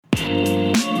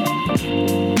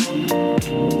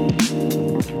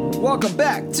welcome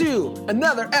back to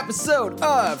another episode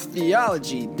of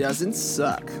Theology Doesn't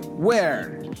Suck,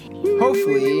 where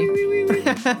hopefully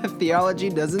theology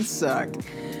doesn't suck.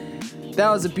 That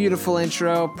was a beautiful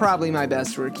intro, probably my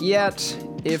best work yet.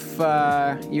 If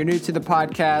you're new to the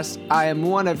podcast, I am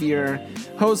one of your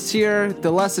hosts here,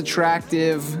 the less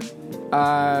attractive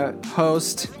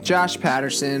host, Josh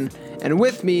Patterson, and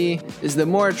with me is the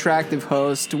more attractive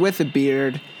host with a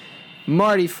beard,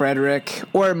 Marty Frederick,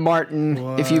 or Martin,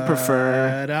 if you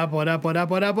prefer. What up?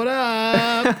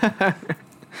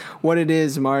 What it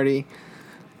is, Marty.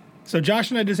 So Josh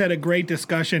and I just had a great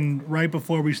discussion right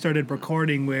before we started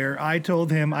recording where I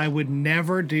told him I would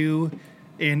never do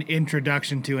an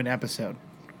introduction to an episode.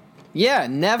 Yeah,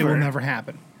 never. It will never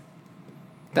happen.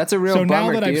 That's a real So now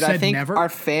bummer, that I've dude. I said think never- our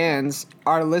fans,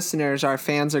 our listeners, our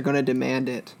fans are going to demand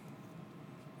it.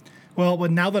 Well,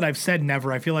 now that I've said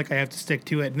never, I feel like I have to stick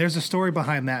to it. And there's a story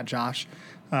behind that, Josh.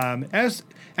 As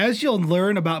you'll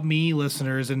learn about me,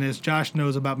 listeners, and as Josh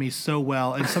knows about me so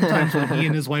well, and sometimes when he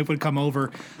and his wife would come over,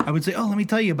 I would say, "Oh, let me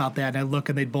tell you about that." And I'd look,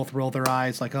 and they'd both roll their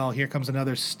eyes, like, "Oh, here comes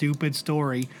another stupid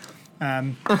story."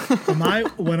 When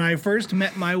I first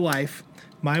met my wife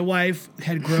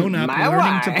had grown up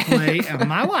learning to play.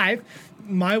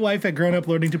 My wife had grown up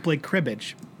learning to play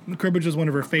cribbage. Cribbage was one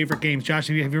of her favorite games. Josh,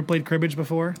 have you ever played cribbage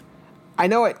before? I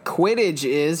know what Quidditch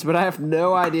is, but I have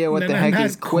no idea what the heck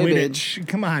is Quidditch.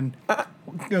 Come on.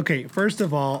 Okay, first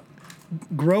of all,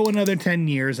 grow another 10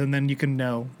 years and then you can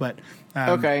know. But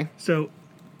okay. So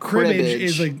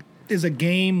cribbage Cribbage. is a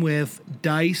game with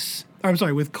dice. I'm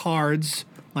sorry, with cards,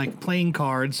 like playing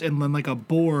cards, and then like a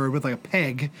board with like a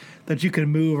peg that you can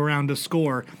move around to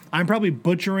score. I'm probably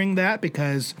butchering that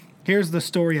because here's the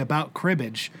story about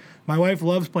cribbage. My wife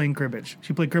loves playing cribbage.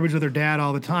 She played cribbage with her dad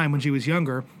all the time when she was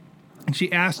younger. And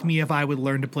she asked me if I would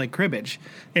learn to play cribbage.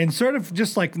 And sort of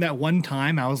just like that one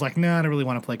time, I was like, no, I don't really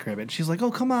want to play cribbage. She's like,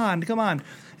 oh, come on.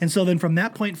 And so then from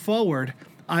that point forward,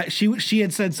 she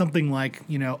had said something like,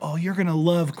 oh, you're going to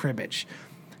love cribbage.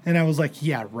 And I was like,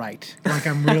 yeah, right. Like,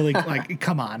 I'm really, like,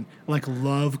 come on. Like,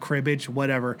 love cribbage,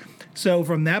 whatever. So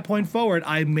from that point forward,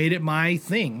 I made it my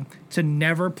thing to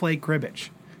never play cribbage.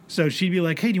 So she'd be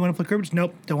like, hey, do you want to play cribbage?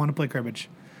 Nope, don't want to play cribbage.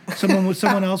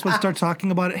 Someone else would start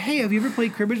talking about it. Hey, have you ever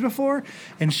played cribbage before?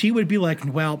 And she would be like,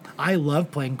 well, I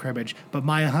love playing cribbage, but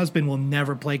my husband will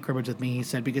never play cribbage with me, he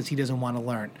said, because he doesn't want to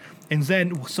learn. And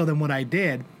then what I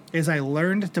did is I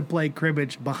learned to play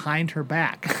cribbage behind her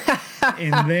back.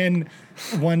 And then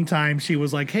one time she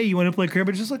was like, hey, you want to play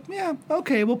cribbage? I was like, yeah,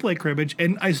 okay, we'll play cribbage.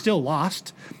 And I still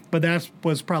lost, but that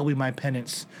was probably my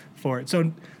penance for it.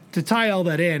 So to tie all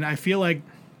that in, I feel like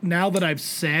now that I've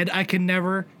said I can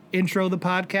never intro the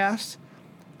podcast,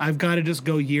 I've got to just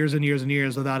go years and years and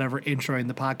years without ever introing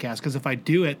the podcast, because if I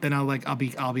do it, then I'll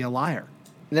be a liar.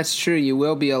 That's true. You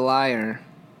will be a liar.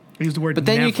 I use the word but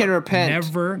then never. You can repent.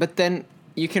 Never. But then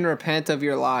you can repent of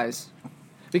your lies.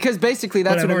 Because basically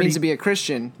that's what it means to be a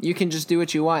Christian. You can just do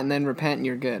what you want and then repent and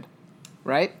you're good.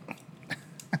 Right?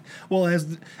 Well,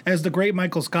 as the great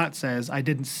Michael Scott says, I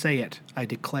didn't say it, I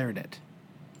declared it.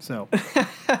 So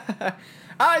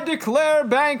I declare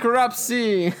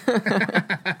bankruptcy.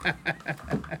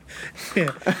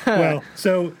 Yeah. Well,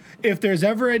 so if there's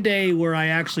ever a day where I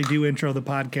actually do intro the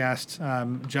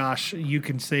podcast, Josh, you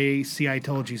can say, see, I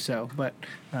told you so. But,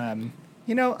 I'm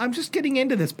just getting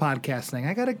into this podcast thing.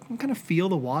 I got to kind of feel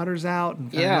the waters out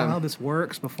and know how this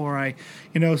works before I,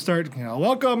 start,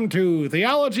 welcome to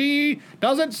Theology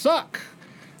Doesn't Suck.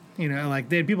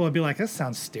 People would be like, this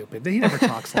sounds stupid. He never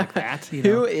talks like that.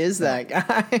 Who is that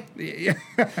guy?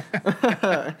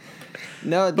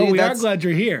 No, dude, but we are glad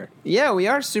you're here. Yeah, we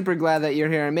are super glad that you're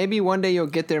here. And maybe one day you'll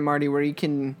get there, Marty, where you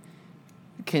can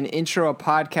intro a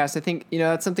podcast. I think,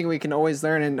 that's something we can always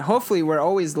learn. And hopefully we're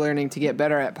always learning to get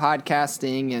better at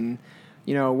podcasting and,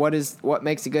 what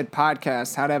makes a good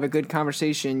podcast, how to have a good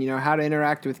conversation, how to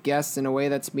interact with guests in a way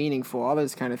that's meaningful, all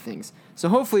those kind of things. So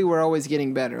hopefully we're always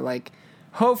getting better.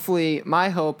 Hopefully, my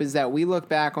hope is that we look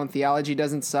back on Theology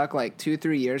Doesn't Suck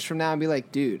 2-3 years from now and be like,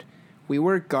 dude, we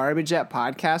were garbage at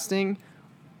podcasting.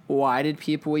 Why did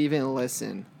people even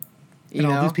listen?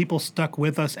 All these people stuck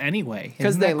with us anyway.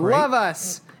 Because they love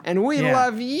us, and we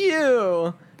love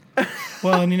you.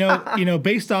 Well, and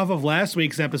based off of last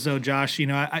week's episode, Josh,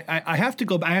 I have to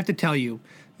go. I have to tell you,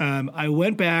 I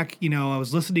went back. I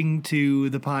was listening to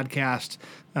the podcast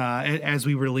as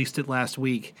we released it last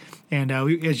week, and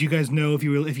as you guys know, if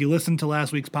you listened to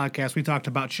last week's podcast, we talked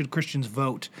about should Christians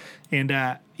vote, and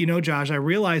Josh, I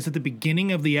realized at the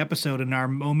beginning of the episode in our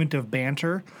moment of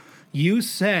banter, you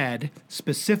said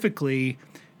specifically,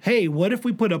 hey, what if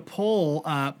we put a poll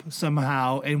up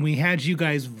somehow and we had you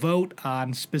guys vote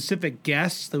on specific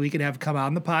guests that we could have come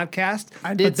on the podcast?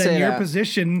 I did but then say your that.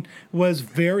 position was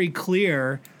very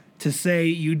clear to say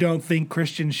you don't think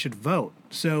Christians should vote.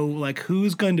 So, like,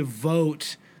 who's going to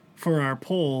vote for our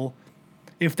poll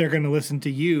if they're going to listen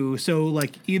to you? So,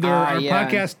 like, either our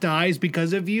podcast dies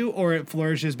because of you or it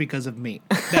flourishes because of me.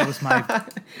 That was my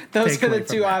Those are the takeaway from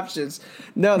two that. options.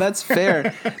 No, that's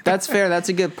fair. That's fair. That's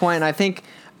a good point.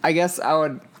 I guess I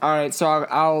would. All right, so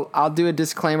I'll do a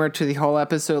disclaimer to the whole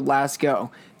episode. Last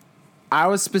go. I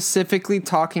was specifically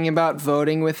talking about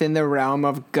voting within the realm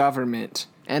of government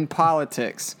and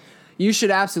politics. You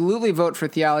should absolutely vote for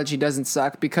Theology Doesn't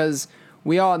Suck because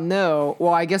we all know.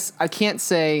 Well, I guess I can't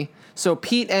say. So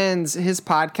Pete ends his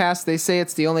podcast. They say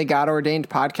it's the only God-ordained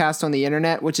podcast on the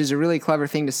internet, which is a really clever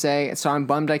thing to say. So I'm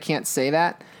bummed I can't say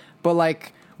that. But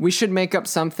like, we should make up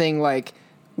something like,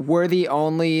 we're the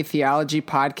only theology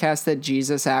podcast that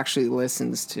Jesus actually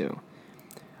listens to.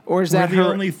 Or is We're that the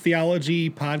only theology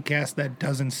podcast that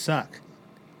doesn't suck.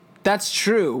 That's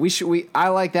true. I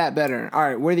like that better. All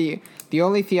right, we're the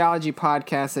only theology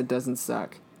podcast that doesn't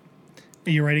suck. Are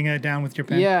you writing that down with your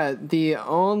pen? Yeah, the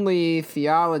only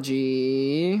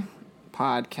theology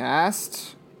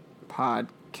podcast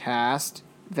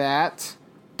that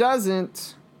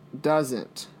doesn't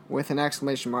with an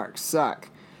exclamation mark suck.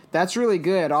 That's really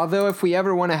good. Although if we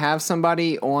ever want to have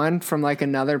somebody on from like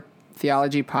another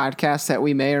theology podcast that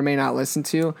we may or may not listen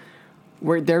to,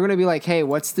 they're going to be like, hey,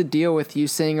 what's the deal with you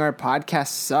saying our podcast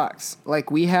sucks?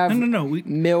 Like we have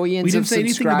millions of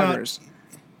subscribers.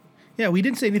 Yeah, we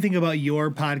didn't say anything about your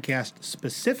podcast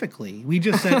specifically. We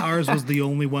just said ours was the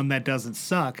only one that doesn't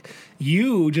suck.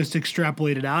 You just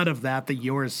extrapolated out of that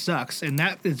yours sucks, and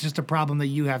that is just a problem that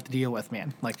you have to deal with,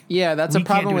 man. Like, yeah, that's a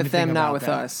problem with them, not about with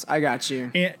that. us. I got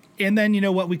you. And then you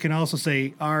know what? We can also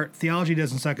say our Theology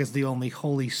Doesn't Suck is the only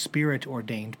Holy Spirit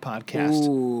ordained podcast.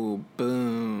 Ooh,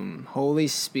 boom. Holy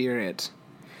Spirit.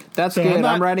 That's So good.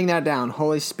 I'm writing that down.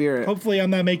 Holy Spirit. Hopefully, I'm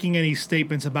not making any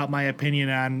statements about my opinion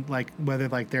on like whether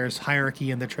like there's hierarchy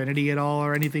in the Trinity at all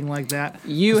or anything like that.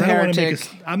 You 'Cause I don't wanna heretic.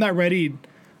 I'm not ready.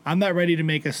 I'm not ready to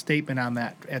make a statement on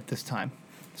that at this time.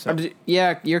 So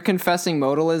Yeah, you're confessing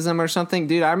modalism or something.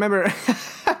 Dude, I remember,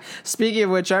 speaking of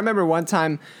which, I remember one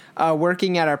time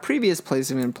working at our previous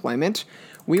place of employment.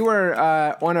 We were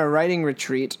on a writing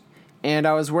retreat, and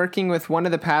I was working with one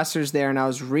of the pastors there, and I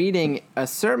was reading a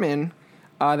sermon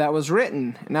that was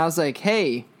written. And I was like,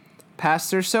 hey,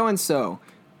 Pastor so-and-so,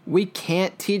 we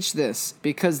can't teach this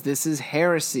because this is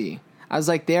heresy. I was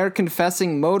like, they're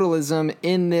confessing modalism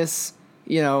in this,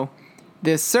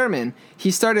 this sermon. He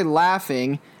started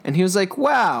laughing, and he was like,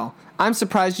 wow, I'm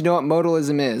surprised you know what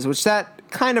modalism is, which that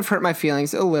kind of hurt my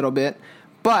feelings a little bit.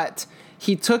 But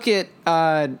he took it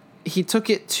to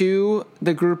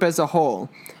the group as a whole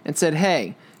and said,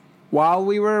 hey, while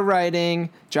we were writing,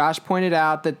 Josh pointed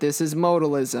out that this is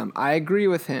modalism. I agree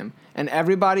with him. And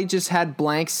everybody just had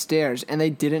blank stares, and they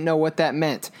didn't know what that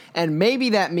meant. And maybe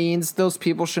that means those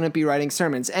people shouldn't be writing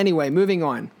sermons. Anyway, moving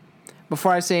on.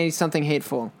 Before I say something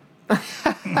hateful.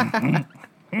 I'm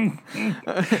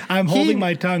holding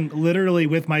my tongue literally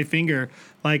with my finger,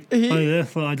 like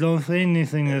this. I don't say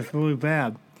anything that's really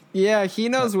bad. Yeah, he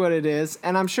knows what it is.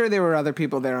 And I'm sure there were other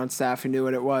people there on staff who knew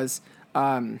what it was.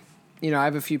 I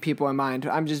have a few people in mind.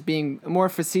 I'm just being more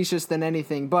facetious than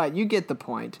anything, but you get the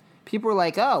point. People were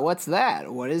like, "Oh, what's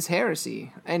that? What is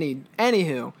heresy?"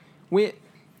 Anywho,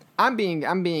 I'm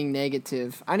being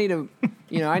negative. I need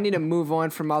to move on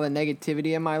from all the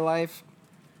negativity in my life.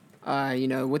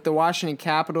 With the Washington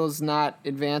Capitals not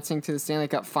advancing to the Stanley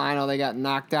Cup final, they got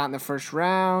knocked out in the first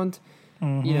round.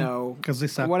 Because they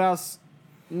suck. What else?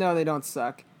 No, they don't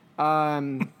suck.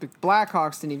 The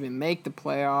Blackhawks didn't even make the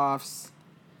playoffs.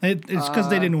 It's because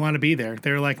they didn't want to be there.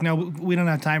 They're like, no, we don't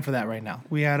have time for that right now.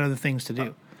 We had other things to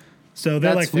do. So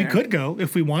they're That's like, fair. we could go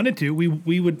if we wanted to. We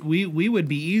would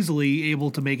be easily able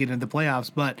to make it into the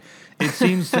playoffs, but it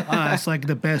seems to us like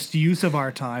the best use of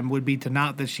our time would be to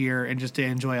not this year and just to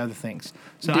enjoy other things.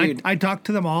 So Dude. I talked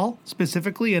to them all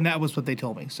specifically, and that was what they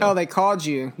told me. So. Oh, they called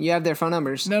you. You have their phone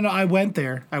numbers. No, I went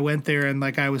there. And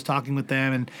like I was talking with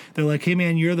them, and they're like, "Hey,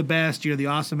 man, you're the best. You're the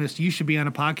awesomest. You should be on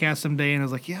a podcast someday." And I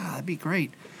was like, "Yeah, that'd be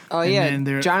great." Oh, And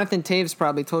yeah. Jonathan Taves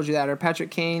probably told you that, or Patrick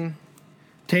Kane.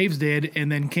 Taves did, and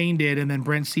then Kane did, and then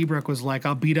Brent Seabrook was like,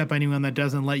 "I'll beat up anyone that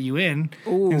doesn't let you in."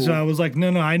 Ooh. And so I was like,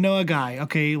 "No, I know a guy.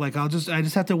 Okay, like I just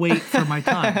have to wait for my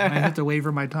time. I have to wait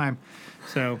for my time."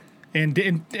 So And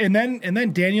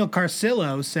then Daniel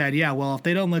Carcillo said, yeah, well, if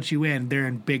they don't let you in, they're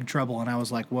in big trouble. And I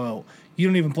was like, whoa, you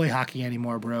don't even play hockey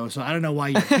anymore, bro. So I don't know why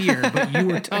you're here, but you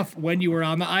were tough when you were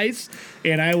on the ice,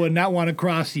 and I would not want to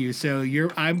cross you. So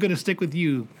I'm going to stick with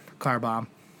you, Carbomb.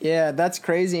 Yeah, that's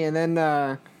crazy. And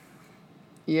then,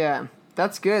 yeah,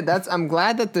 that's good. I'm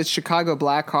glad that the Chicago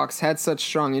Blackhawks had such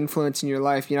strong influence in your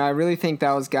life. I really think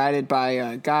that was guided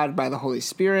by God, by the Holy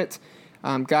Spirit.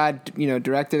 God,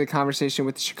 directed a conversation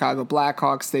with the Chicago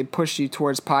Blackhawks. They pushed you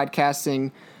towards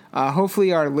podcasting.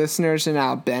 Hopefully our listeners are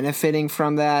now benefiting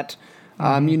from that,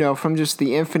 from just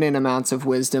the infinite amounts of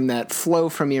wisdom that flow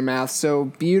from your mouth so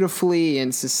beautifully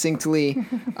and succinctly.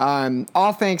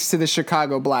 All thanks to the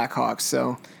Chicago Blackhawks.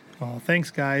 So, well,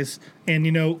 thanks, guys. And,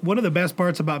 one of the best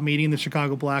parts about meeting the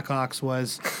Chicago Blackhawks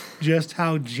was just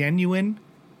how genuine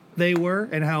they were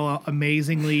and how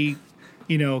amazingly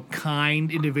kind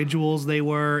individuals they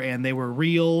were, and they were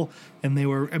real, and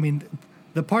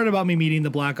the part about me meeting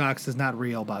the Blackhawks is not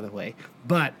real, by the way,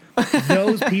 but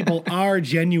those people are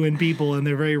genuine people, and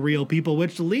they're very real people,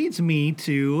 which leads me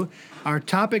to our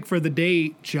topic for the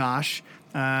day, Josh.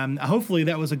 Hopefully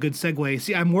that was a good segue.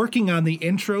 See, I'm working on the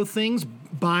intro things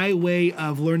by way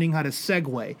of learning how to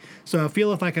segue. So I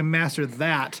feel if I can master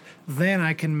that, then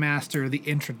I can master the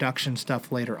introduction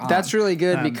stuff later on. That's really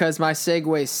good because my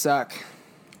segues suck.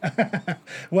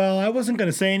 Well, I wasn't going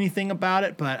to say anything about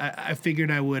it, but I figured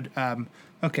I would.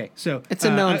 Okay, so it's a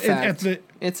known fact.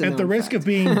 At the risk of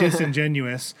being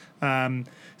disingenuous,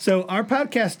 so our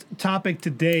podcast topic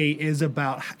today is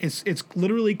about it's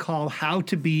literally called "How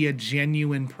to Be a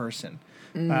Genuine Person."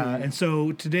 And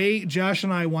so today, Josh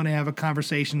and I want to have a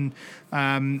conversation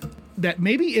that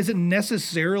maybe isn't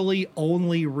necessarily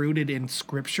only rooted in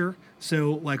Scripture.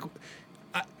 So, like,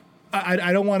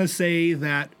 I don't want to say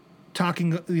that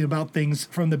talking about things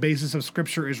from the basis of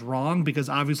Scripture is wrong, because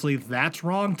obviously that's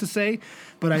wrong to say.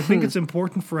 But I think it's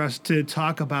important for us to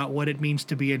talk about what it means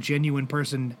to be a genuine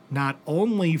person, not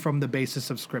only from the basis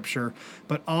of Scripture,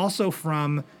 but also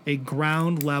from a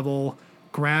ground level,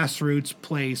 grassroots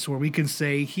place where we can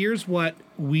say, here's what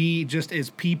we just as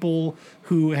people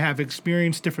who have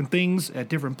experienced different things at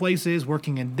different places,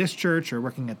 working in this church or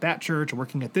working at that church or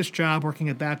working at this job, working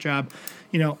at that job,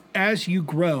 as you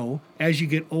grow, as you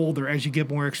get older, as you get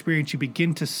more experience, you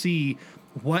begin to see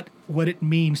what it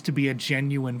means to be a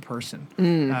genuine person.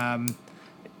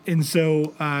 And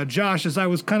so, Josh, as I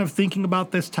was kind of thinking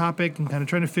about this topic and kind of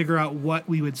trying to figure out what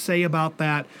we would say about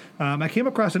that, I came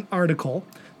across an article.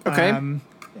 Okay. And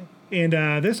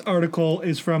this article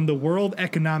is from the World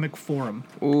Economic Forum.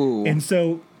 Ooh. And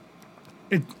so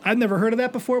I've never heard of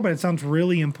that before, but it sounds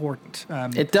really important.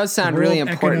 It does sound really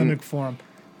important. World Economic Forum.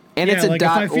 And it's a .org.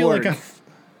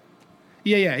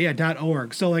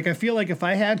 .org. So, I feel like if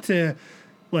I had to,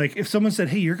 if someone said,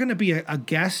 hey, you're going to be a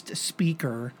guest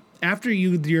speaker after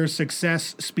your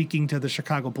success speaking to the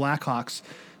Chicago Blackhawks,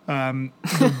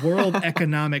 the World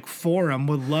Economic Forum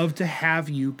would love to have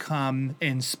you come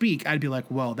and speak. I'd be like,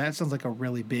 whoa, that sounds like a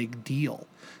really big deal.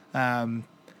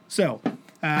 So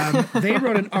they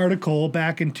wrote an article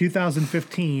back in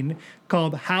 2015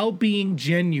 called How Being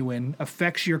Genuine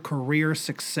Affects Your Career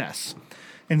Success.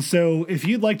 And so if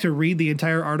you'd like to read the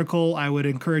entire article, I would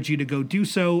encourage you to go do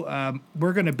so.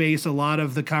 We're going to base a lot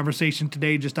of the conversation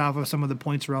today just off of some of the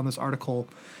points around this article.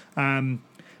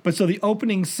 But so the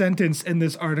opening sentence in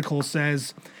this article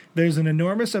says, there's an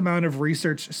enormous amount of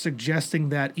research suggesting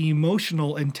that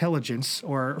emotional intelligence,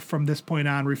 or from this point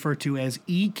on referred to as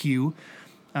EQ,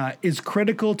 is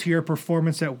critical to your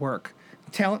performance at work.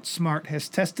 Talent Smart has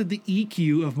tested the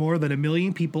EQ of more than 1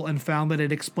 million people and found that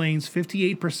it explains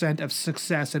 58% of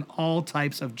success in all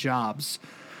types of jobs.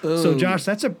 Ooh. So, Josh,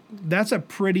 that's a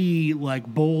pretty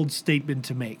bold statement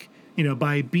to make.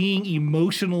 By being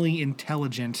emotionally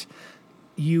intelligent,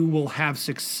 you will have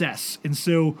success. And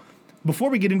so before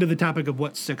we get into the topic of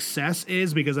what success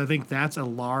is, because I think that's a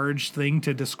large thing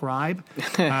to describe,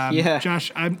 yeah. Josh,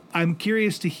 I'm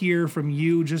curious to hear from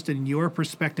you, just in your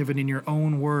perspective and in your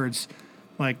own words,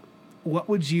 what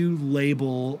would you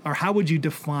label, or how would you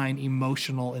define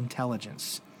emotional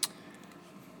intelligence?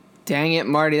 Dang it,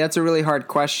 Marty, that's a really hard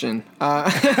question. No,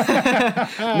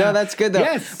 that's good though.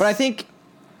 Yes. But I think,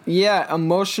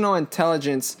 emotional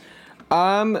intelligence.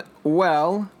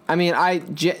 Well, I mean,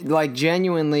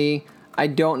 genuinely, I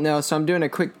don't know. So I'm doing a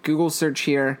quick Google search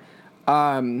here.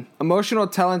 Emotional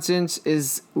intelligence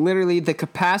is literally the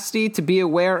capacity to be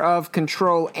aware of,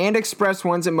 control, and express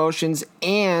one's emotions,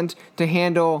 and to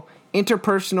handle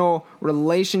interpersonal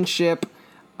relationships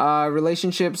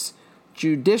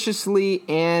judiciously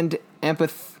and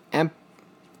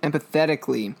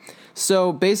empathetically.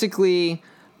 So basically,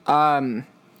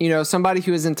 somebody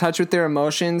who is in touch with their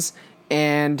emotions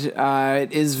and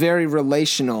is very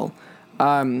relational,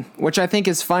 which I think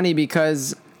is funny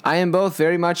because I am both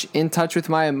very much in touch with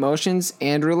my emotions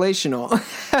and relational.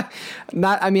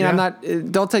 I'm not,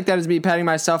 don't take that as me patting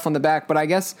myself on the back, but I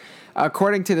guess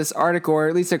according to this article, or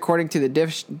at least according to the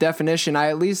definition, I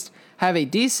at least have a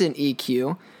decent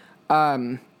EQ.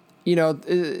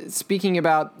 Speaking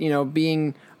about,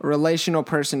 being a relational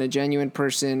person, a genuine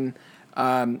person,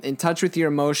 in touch with your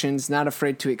emotions, not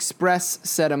afraid to express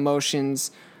said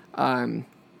emotions,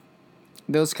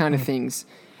 those kind of things.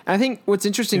 And I think what's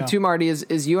interesting too, Marty,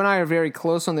 is you and I are very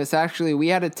close on this. Actually, we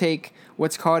had to take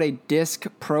what's called a DISC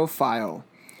profile,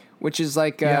 which is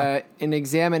like an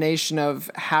examination of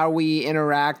how we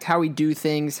interact, how we do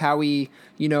things, how we,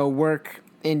 work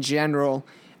in general.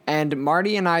 And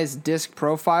Marty and I's DISC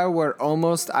profile were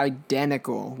almost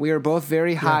identical. We were both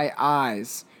very high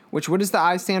I's. What does the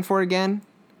I stand for again?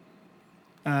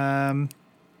 I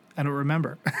don't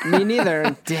remember. Me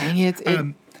neither. Dang it.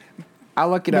 I'll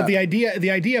look it up. The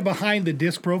idea behind the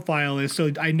DISC profile is,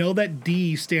 so I know that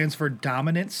D stands for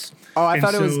dominance. Oh, I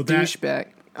thought it was douchebag.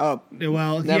 Oh,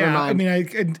 well, never mind. I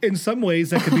mean, in some ways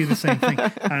that could be the same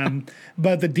thing.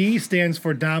 But the D stands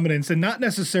for dominance, and not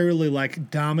necessarily like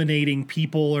dominating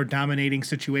people or dominating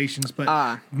situations,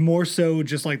 but more so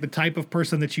just like the type of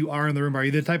person that you are in the room. Are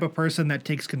you the type of person that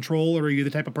takes control, or are you the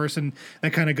type of person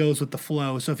that kind of goes with the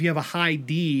flow? So if you have a high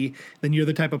D, then you're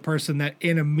the type of person that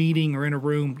in a meeting or in a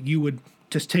room, you would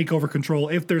just take over control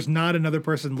if there's not another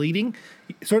person leading.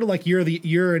 Sort of like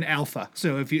you're an alpha.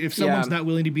 So if someone's not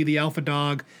willing to be the alpha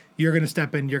dog, you're going to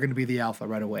step in, you're going to be the alpha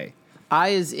right away. I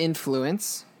is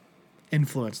influence.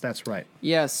 Influence, that's right.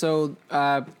 Yeah, so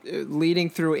leading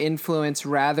through influence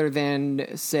rather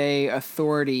than, say,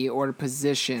 authority or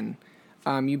position.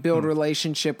 You build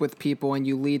relationship with people and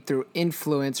you lead through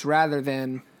influence rather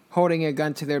than holding a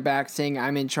gun to their back saying,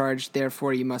 I'm in charge,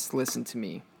 therefore you must listen to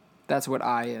me. That's what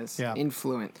I is. Yeah.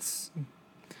 Influence.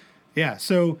 Yeah.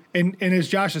 So, and as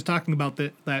Josh is talking about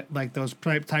that like those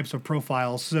types of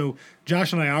profiles. So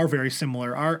Josh and I are very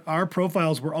similar. Our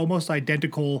profiles were almost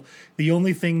identical. The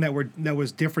only thing that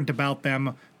was different about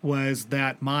them was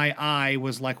that my I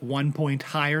was like 1 point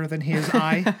higher than his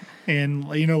I, and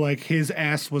like his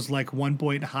S was like 1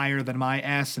 point higher than my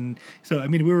S, and so I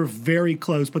mean we were very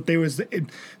close. But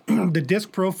the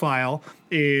DISC profile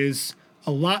is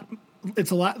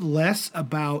it's a lot less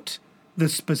about the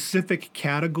specific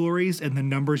categories and the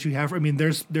numbers you have. I mean,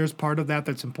 there's part of that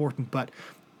that's important, but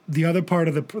the other part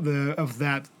of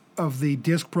the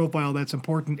DISC profile that's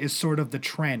important is sort of the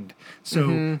trend.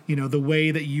 So, the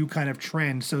way that you kind of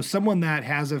trend. So someone that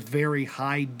has a very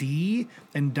high D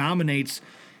and dominates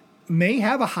may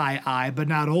have a high I, but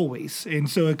not always. And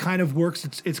so it kind of works.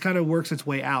 It's kind of works its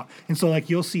way out. And so like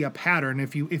you'll see a pattern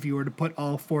if you were to put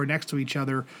all four next to each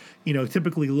other.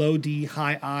 Typically low D,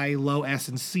 high I, low S,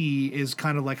 and C is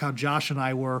kind of like how Josh and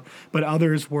I were, but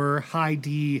others were high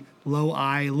D, low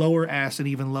I, lower S, and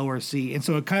even lower C. And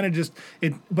so it kind of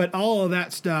but all of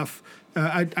that stuff,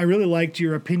 I really liked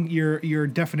your opinion, your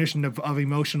definition of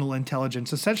emotional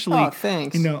intelligence. Essentially, oh,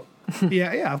 thanks.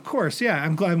 Yeah, of course. Yeah,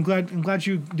 I'm glad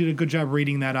you did a good job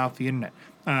reading that off the internet.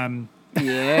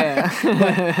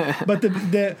 Yeah. but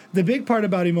the big part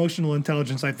about emotional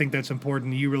intelligence, I think that's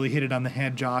important. You really hit it on the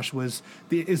head, Josh. Is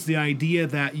the idea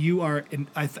that you are,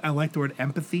 I like the word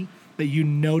empathy. That you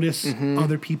notice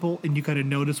other people and you kind of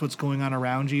notice what's going on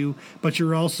around you, but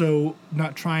you're also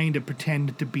not trying to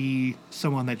pretend to be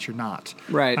someone that you're not.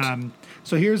 Right.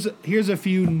 So here's a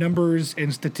few numbers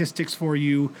and statistics for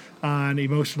you on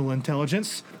emotional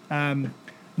intelligence.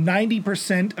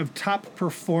 90% of top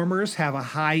performers have a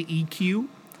high EQ.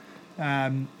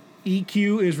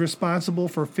 EQ is responsible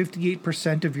for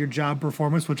 58% of your job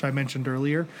performance, which I mentioned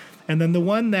earlier. And then the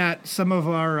one that some of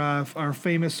our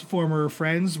famous former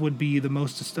friends would be the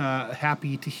most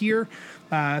happy to hear,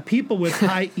 people with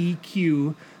high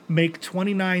EQ make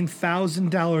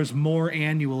 $29,000 more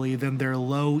annually than their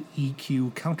low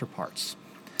EQ counterparts.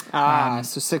 So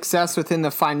success within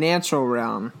the financial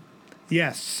realm.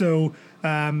 Yes. So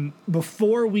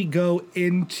before we go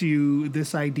into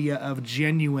this idea of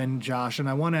genuine, Josh, and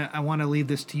I want to leave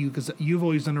this to you because you've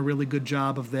always done a really good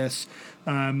job of this.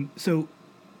 So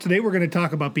today we're going to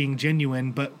talk about being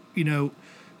genuine, but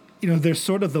there's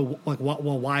sort of the like,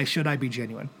 well, why should I be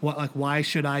genuine? Why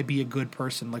should I be a good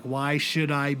person? Like, why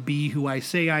should I be who I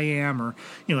say I am? Or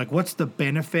what's the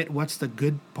benefit? What's the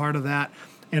good part of that?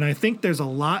 And I think there's a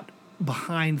lot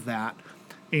behind that.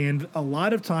 And a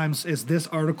lot of times, as this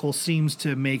article seems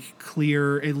to make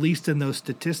clear, at least in those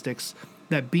statistics,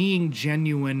 that being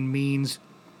genuine means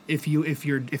if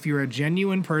you're a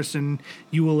genuine person,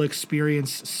 you will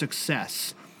experience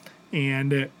success.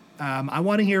 And I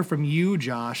want to hear from you,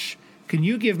 Josh. Can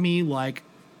you give me like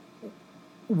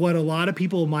what a lot of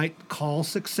people might call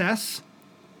success,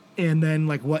 and then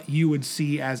like what you would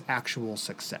see as actual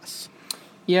success?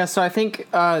 Yeah, so I think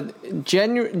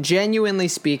genuinely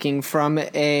speaking, from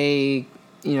a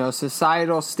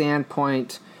societal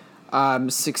standpoint,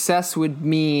 success would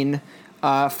mean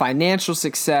financial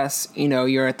success.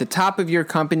 You're at the top of your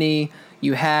company.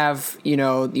 You have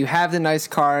the nice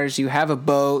cars. You have a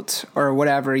boat or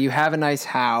whatever. You have a nice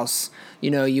house.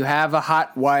 You have a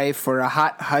hot wife or a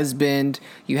hot husband.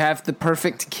 You have the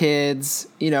perfect kids.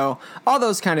 All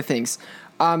those kind of things.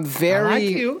 I like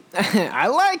you. I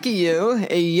like you.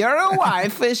 You're a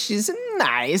wife. She's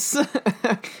nice.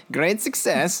 Great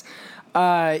success.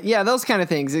 Yeah, those kind of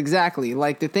things. Exactly.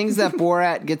 Like the things that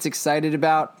Borat gets excited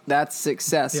about, that's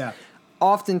success. Yeah.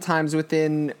 Oftentimes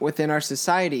within our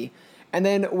society. And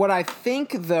then what I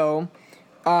think, though,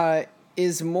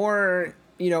 is more,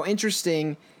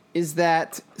 interesting is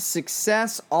that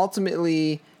success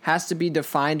ultimately has to be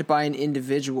defined by an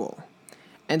individual.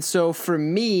 And so for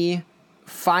me,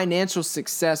 financial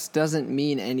success doesn't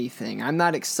mean anything. I'm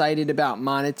not excited about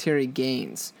monetary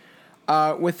gains.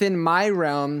 Within my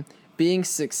realm, being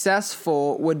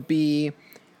successful would be,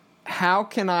 how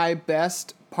can I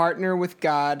best partner with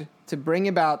God to bring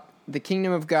about the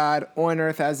kingdom of God on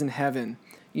earth as in heaven?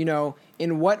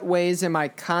 In what ways am I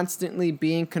constantly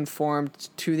being conformed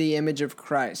to the image of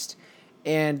Christ?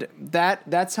 And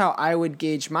that's how I would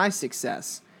gauge my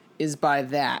success, is by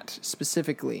that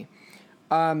specifically.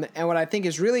 And what I think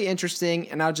is really interesting,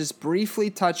 and I'll just briefly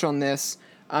touch on this,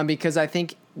 because I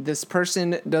think this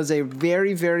person does a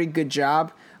very, very good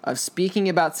job of speaking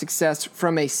about success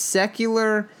from a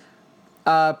secular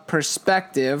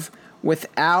perspective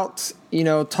without,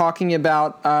 talking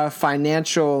about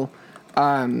financial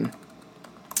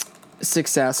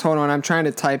success. Hold on, I'm trying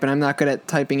to type, and I'm not good at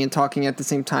typing and talking at the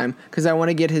same time because I want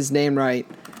to get his name right.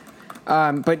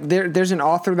 But there's an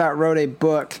author that wrote a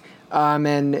book,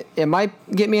 and it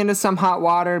might get me into some hot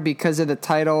water because of the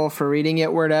title for reading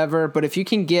it, whatever. But if you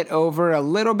can get over a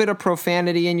little bit of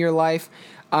profanity in your life,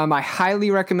 I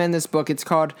highly recommend this book. It's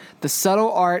called The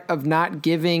Subtle Art of Not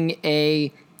Giving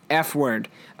a F Word.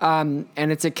 And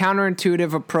it's a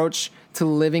counterintuitive approach to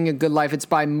living a good life. It's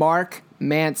by Mark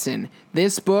Manson.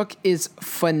 This book is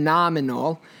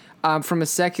phenomenal from a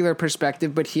secular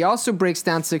perspective, but he also breaks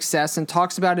down success and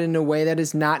talks about it in a way that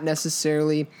is not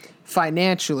necessarily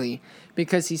financially,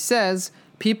 because he says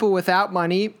people without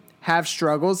money have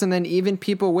struggles, and then even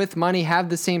people with money have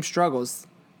the same struggles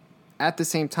at the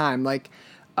same time. Like,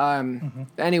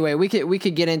 anyway, we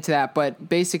could get into that, but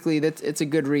basically it's a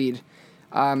good read.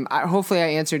 Hopefully I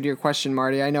answered your question,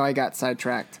 Marty. I know I got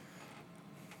sidetracked.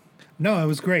 No, it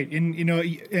was great. And,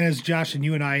 as Josh and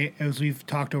you and I, as we've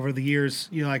talked over the years,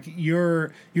 like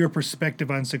your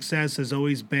perspective on success has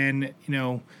always been,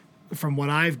 from what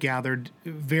I've gathered,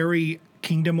 very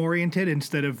kingdom oriented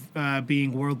instead of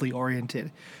being worldly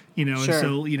oriented. Sure. And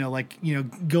so,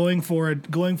 going for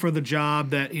the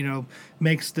job that, is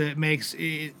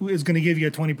going to give you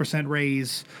a 20%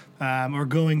 raise, or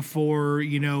going for,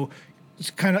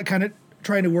 kind of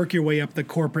trying to work your way up the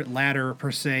corporate ladder per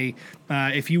se,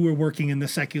 if you were working in the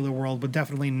secular world, would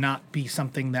definitely not be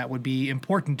something that would be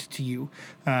important to you.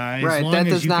 As long that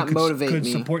as does you not could motivate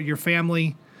me. Support your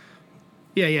family.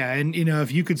 Yeah. And,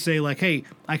 if you could say like, hey,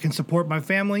 I can support my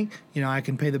family, I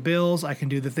can pay the bills, I can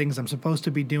do the things I'm supposed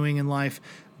to be doing in life,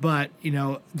 but,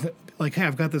 hey,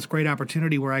 I've got this great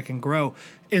opportunity where I can grow.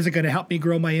 Is it going to help me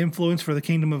grow my influence for the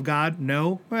kingdom of God?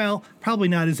 No. Well, probably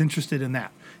not as interested in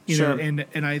that. Sure. And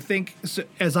I think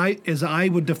as I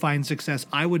would define success,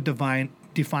 I would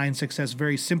define success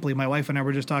very simply. My wife and I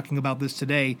were just talking about this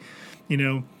today.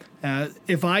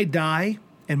 If I die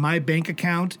and my bank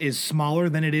account is smaller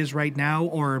than it is right now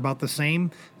or about the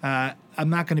same, I'm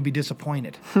not going to be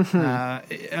disappointed.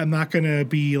 I'm not going to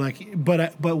be like,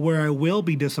 but where I will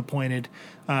be disappointed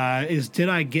is, did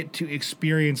I get to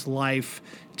experience life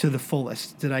to the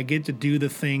fullest? Did I get to do the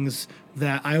things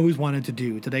that I always wanted to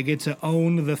do? Did I get to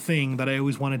own the thing that I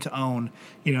always wanted to own?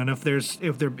 And if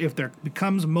there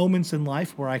becomes moments in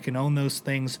life where I can own those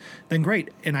things, then great,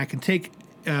 and I can take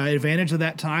advantage of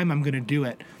that time. I'm going to do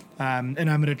it. And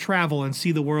I'm going to travel and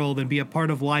see the world and be a part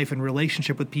of life and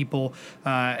relationship with people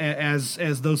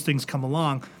as those things come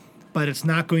along. But it's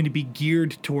not going to be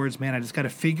geared towards, man, I just got to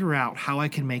figure out how I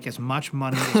can make as much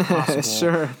money as possible.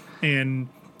 Sure. And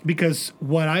because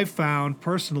what I've found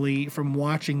personally from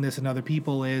watching this in other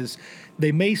people is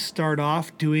they may start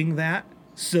off doing that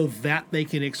so that they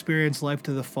can experience life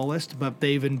to the fullest. But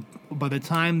by the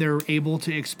time they're able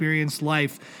to experience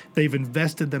life, they've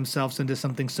invested themselves into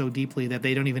something so deeply that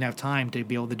they don't even have time to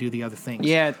be able to do the other things.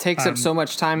 Yeah, it takes up so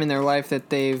much time in their life that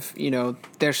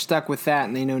they're stuck with that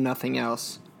and they know nothing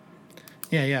else.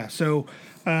 Yeah. So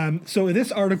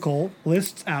this article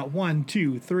lists out 1,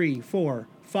 2, 3, 4,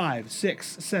 5,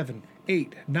 6, 7,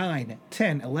 8, 9,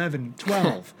 10, 11,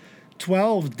 12.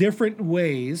 12 different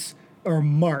ways or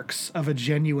marks of a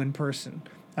genuine person.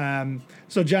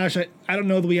 So Josh, I don't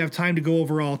know that we have time to go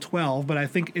over all 12, but I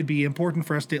think it'd be important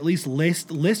for us to at least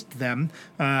list them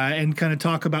and kind of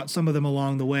talk about some of them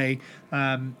along the way.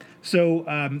 The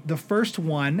first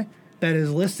one that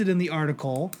is listed in the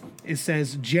article, it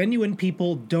says, genuine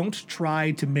people don't try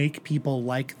to make people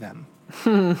like them.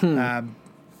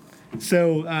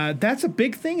 So that's a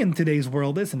big thing in today's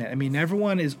world, isn't it? I mean,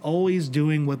 everyone is always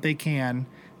doing what they can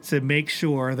to make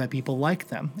sure that people like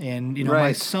them. And, right.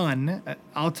 My son,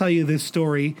 I'll tell you this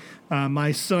story.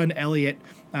 My son, Elliot,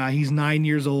 he's 9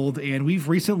 years old, and we've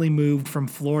recently moved from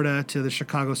Florida to the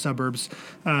Chicago suburbs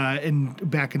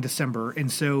back in December.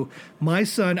 And so my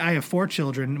son, I have 4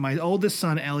 children. My oldest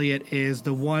son, Elliot, is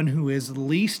the one who is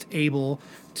least able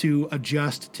to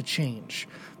adjust to change.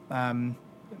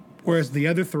 Whereas the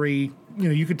other 3,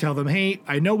 you could tell them, hey,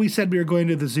 I know we said we were going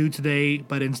to the zoo today,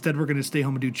 but instead we're going to stay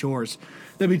home and do chores.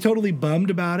 They'd be totally bummed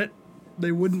about it.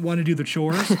 They wouldn't want to do the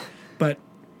chores, but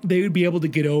they would be able to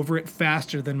get over it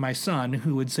faster than my son,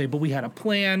 who would say, but we had a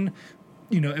plan.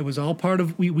 It was all part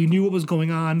of, we knew what was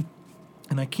going on,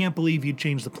 and I can't believe you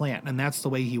changed the plan. And that's the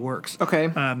way he works.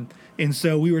 Okay. And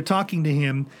so we were talking to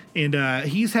him, and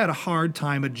he's had a hard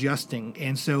time adjusting.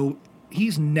 And so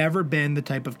he's never been the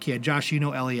type of kid, Josh,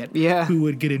 Elliot, yeah, who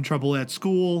would get in trouble at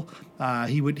school.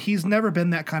 He's never been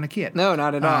that kind of kid. No,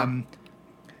 not at all.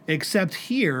 Except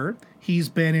here, he's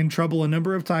been in trouble a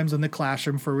number of times in the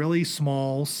classroom for really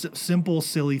small, simple,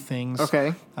 silly things.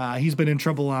 Okay. He's been in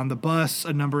trouble on the bus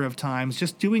a number of times,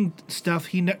 just doing stuff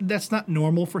that's not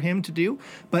normal for him to do,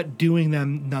 but doing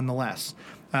them nonetheless.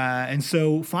 And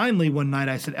so finally one night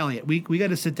I said, Elliot, we got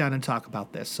to sit down and talk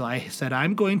about this. So I said,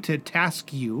 I'm going to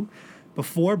task you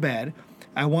before bed.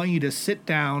 I want you to sit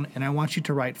down and I want you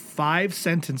to write 5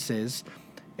 sentences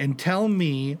and tell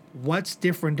me what's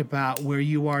different about where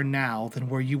you are now than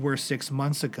where you were 6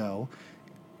 months ago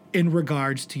in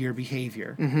regards to your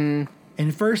behavior. Mm-hmm.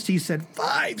 And first he said,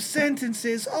 5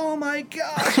 sentences. Oh my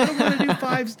gosh, I don't want to do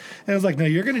 5. And I was like, no,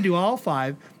 you're going to do all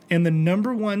 5. And the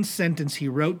number 1 sentence he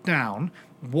wrote down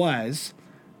was,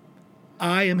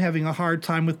 I am having a hard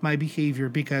time with my behavior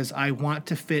because I want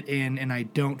to fit in and I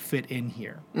don't fit in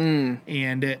here.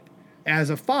 And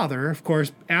as a father, of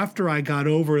course, after I got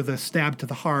over the stab to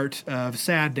the heart of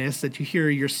sadness that you hear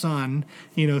your son,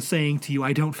 saying to you,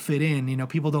 I don't fit in,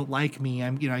 people don't like me.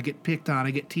 I get picked on,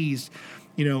 I get teased,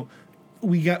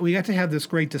 we got to have this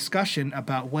great discussion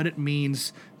about what it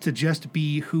means to just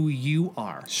be who you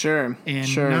are. Sure.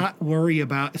 And not worry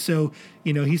about, so,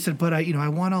 he said, but I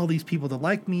want all these people to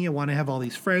like me. I want to have all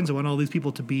these friends. I want all these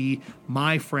people to be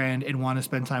my friend and want to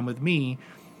spend time with me.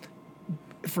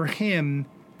 For him,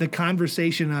 the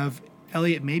conversation of,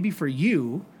 Elliot, maybe for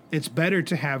you, it's better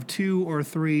to have 2 or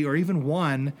 3 or even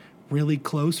 1 really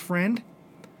close friend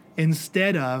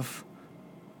instead of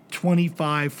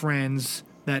 25 friends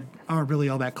that aren't really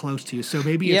all that close to you. So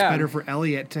maybe it's better for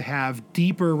Elliot to have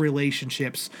deeper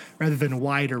relationships rather than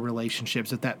wider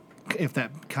relationships, if that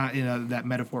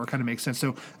metaphor kind of makes sense. So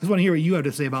I just want to hear what you have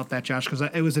to say about that, Josh, because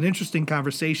it was an interesting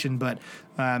conversation, but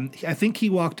I think he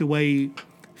walked away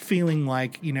feeling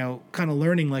like, kind of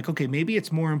learning like, okay, maybe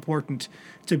it's more important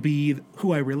to be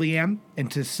who I really am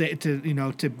and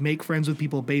to make friends with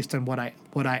people based on what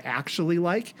I actually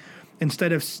like,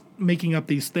 instead of making up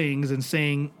these things and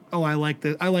saying, oh, I like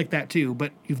that too,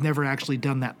 but you've never actually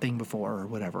done that thing before or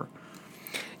whatever.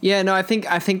 Yeah, no, I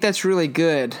think that's really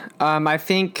good. I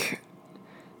think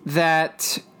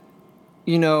that,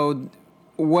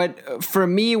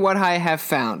 what I have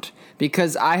found,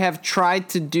 because I have tried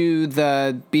to do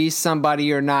the be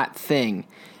somebody or not thing,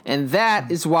 and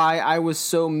that is why I was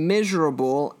so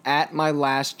miserable at my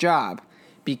last job.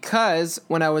 Because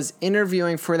when I was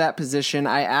interviewing for that position,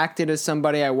 I acted as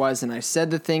somebody I wasn't. I said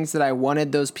the things that I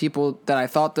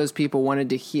thought those people wanted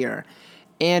to hear.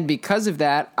 And because of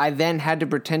that, I then had to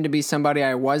pretend to be somebody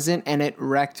I wasn't, and it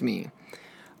wrecked me.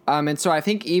 And so I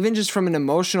think even just from an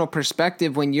emotional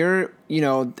perspective, when you're,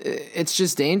 it's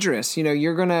just dangerous.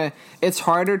 It's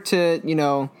harder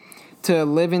to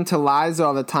live into lies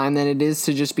all the time than it is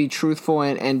to just be truthful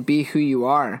and be who you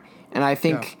are. And I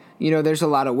think, there's a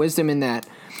lot of wisdom in that.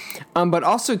 But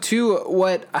also, too,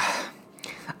 what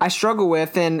I struggle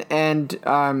with, and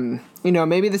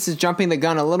maybe this is jumping the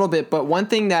gun a little bit, but one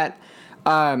thing that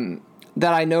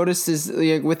I noticed is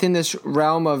like, within this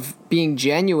realm of being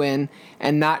genuine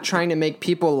and not trying to make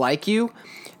people like you,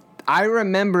 I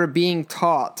remember being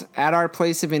taught at our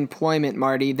place of employment,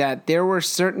 Marty, that there were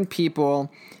certain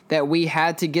people that we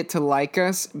had to get to like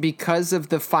us because of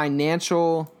the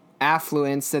financial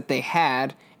affluence that they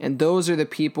had, and those are the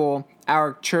people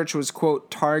our church was, quote,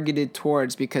 targeted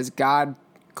towards, because God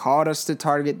called us to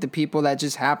target the people that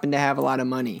just happen to have a lot of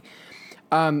money.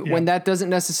 When that doesn't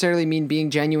necessarily mean being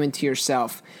genuine to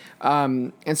yourself.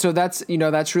 And so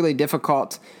that's really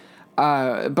difficult.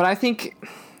 But I think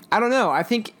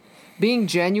being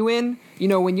genuine,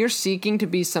 when you're seeking to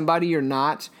be somebody you're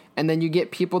not, and then you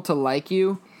get people to like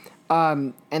you,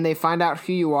 and they find out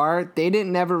who you are, they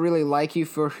didn't never really like you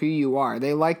for who you are.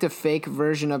 They liked a fake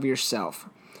version of yourself.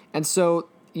 And so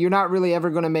you're not really ever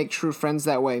going to make true friends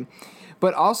that way.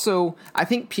 But also, I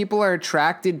think people are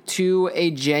attracted to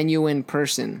a genuine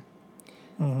person.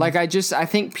 Mm-hmm. Like, I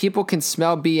think people can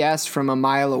smell BS from a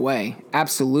mile away.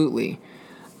 Absolutely.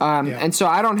 And so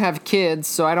I don't have kids,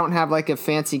 so I don't have like a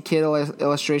fancy kid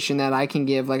illustration that I can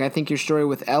give. Like, I think your story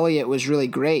with Elliot was really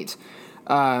great.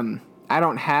 I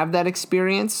don't have that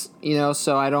experience,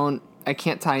 so I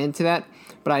can't tie into that.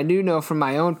 But I do know from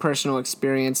my own personal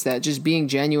experience that just being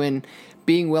genuine,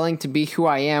 being willing to be who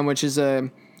I am, which is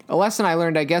a lesson I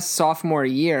learned, I guess, sophomore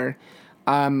year.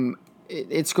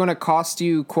 It's going to cost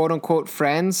you, quote unquote,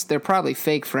 friends. They're probably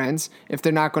fake friends if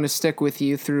they're not going to stick with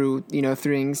you through,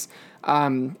 things.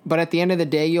 But at the end of the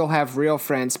day, you'll have real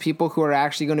friends, people who are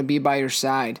actually going to be by your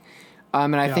side.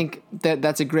 And I think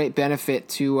that's a great benefit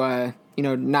to,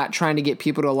 not trying to get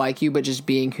people to like you, but just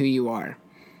being who you are.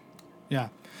 Yeah.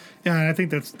 Yeah. And I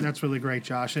think that's really great,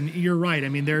 Josh. And you're right. I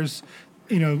mean, there's,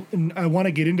 and I want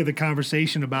to get into the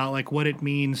conversation about like what it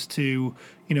means to,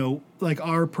 like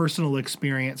our personal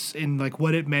experience and like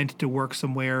what it meant to work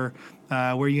somewhere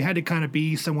where you had to kind of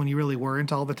be someone you really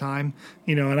weren't all the time,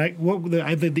 and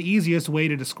the easiest way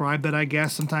to describe that, I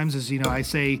guess, sometimes is,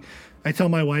 I tell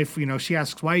my wife, she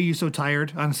asks, why are you so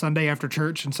tired on Sunday after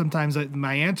church? And sometimes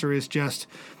my answer is just,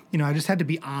 I just had to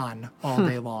be on all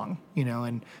day long,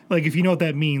 and like, if you know what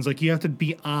that means, like you have to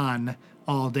be on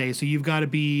all day. So you've got to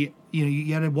be, you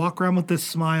got to walk around with this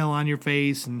smile on your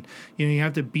face, and, you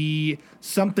have to be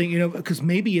something, because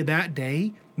maybe that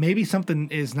day, maybe something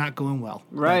is not going well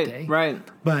that day. Right.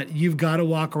 But you've got to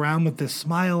walk around with this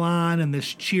smile on and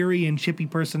this cheery and chippy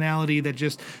personality that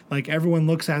just like everyone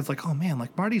looks at. It's like, oh man,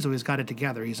 like Marty's always got it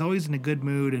together. He's always in a good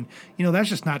mood. And, that's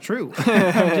just not true.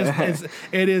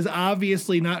 It is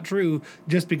obviously not true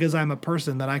just because I'm a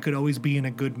person that I could always be in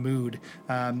a good mood.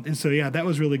 And so, that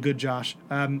was really good, Josh.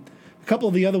 A couple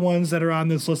of the other ones that are on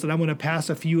this list, and I'm going to pass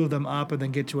a few of them up and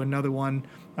then get to another one.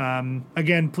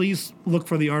 Again, please look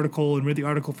for the article and read the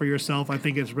article for yourself. I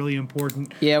think it's really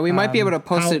important. Yeah, we might be able to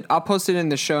post it. I'll post it in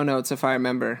the show notes if I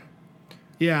remember.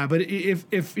 Yeah, but if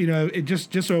it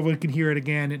just so everyone can hear it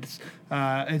again, it's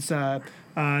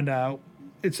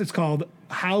called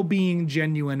How Being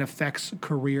Genuine Affects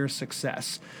Career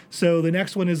Success. So the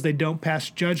next one is they don't pass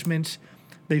judgment,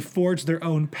 they forge their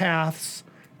own paths,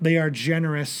 they are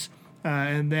generous.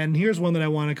 And then here's one that I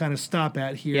want to kind of stop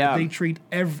at here. Yeah. They treat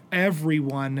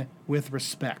everyone with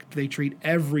respect. They treat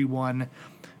everyone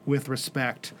with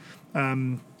respect.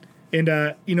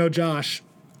 Josh,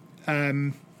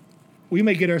 we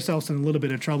may get ourselves in a little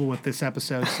bit of trouble with this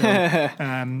episode. So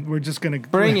we're just going to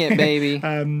bring it, baby.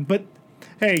 But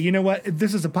hey, you know what?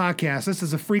 This is a podcast. This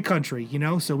is a free country,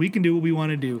 so we can do what we want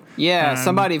to do. Yeah,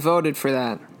 somebody voted for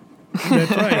that.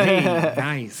 That's right. Hey,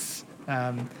 nice.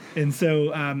 And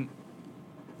so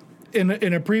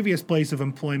in a previous place of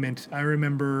employment, I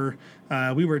remember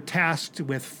we were tasked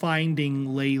with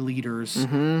finding lay leaders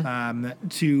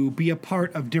to be a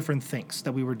part of different things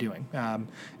that we were doing.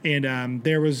 And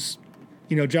there was,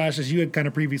 Josh, as you had kind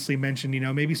of previously mentioned,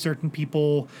 maybe certain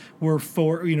people were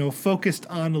focused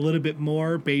on a little bit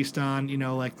more based on,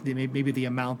 maybe the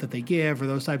amount that they give or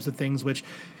those types of things, which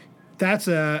that's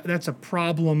a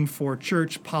problem for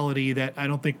church polity that I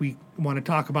don't think we want to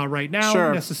talk about right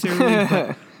now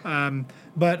necessarily.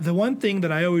 But the one thing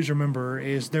that I always remember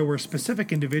is there were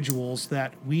specific individuals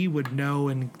that we would know,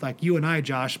 and like you and I,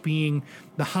 Josh, being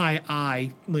the high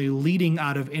I, leading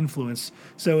out of influence.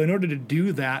 So in order to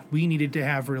do that, we needed to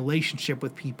have a relationship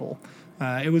with people.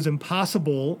 It was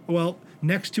impossible, well,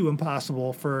 next to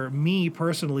impossible for me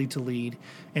personally to lead.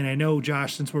 And I know,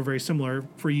 Josh, since we're very similar,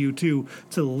 for you too,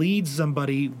 to lead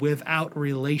somebody without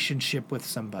relationship with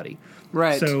somebody.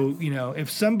 Right. So,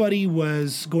 if somebody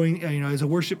was going, as a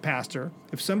worship pastor,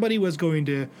 if somebody was going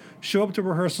to show up to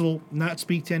rehearsal, not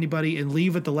speak to anybody, and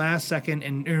leave at the last second,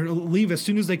 or leave as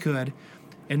soon as they could,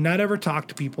 and not ever talk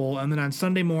to people, and then on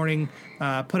Sunday morning,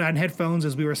 put on headphones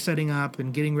as we were setting up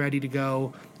and getting ready to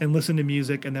go, and listen to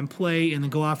music, and then play, and then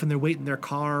go off and wait in their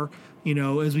car,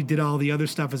 as we did all the other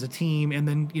stuff as a team, and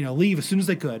then, leave as soon as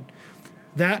they could.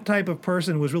 That type of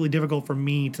person was really difficult for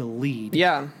me to lead.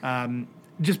 Yeah.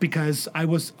 Just because I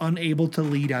was unable to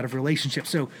lead out of relationships.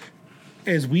 So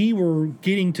as we were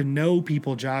getting to know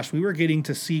people, Josh, we were getting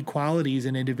to see qualities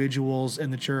in individuals in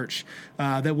the church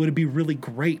that would be really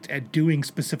great at doing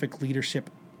specific leadership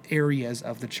areas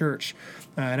of the church.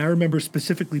 And I remember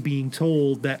specifically being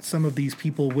told that some of these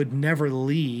people would never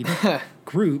lead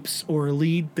groups or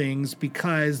lead things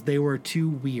because they were too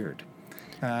weird.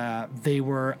 They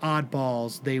were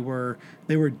oddballs. They were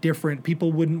different.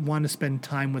 People wouldn't want to spend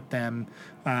time with them.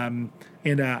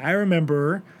 I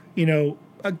remember,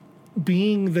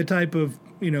 being the type of,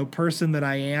 person that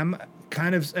I am,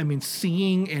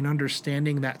 seeing and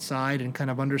understanding that side and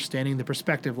kind of understanding the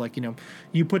perspective. Like,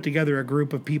 you put together a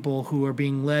group of people who are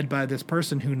being led by this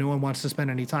person who no one wants to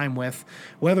spend any time with,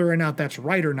 whether or not that's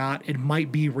right or not, it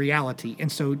might be reality.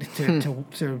 And so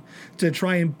to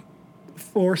try and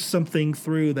force something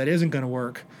through that isn't going to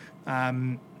work,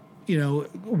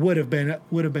 would have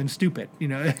been stupid,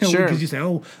 Sure. Because you say,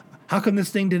 oh, how come this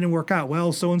thing didn't work out?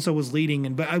 Well, so-and-so was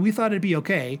leading, but we thought it'd be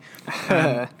okay.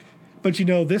 But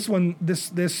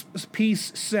this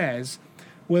piece says,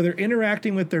 whether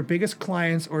interacting with their biggest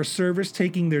clients or servers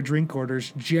taking their drink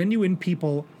orders, genuine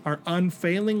people are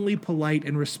unfailingly polite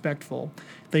and respectful.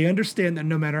 They understand that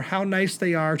no matter how nice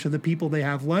they are to the people they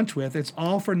have lunch with, it's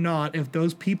all for naught if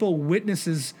those people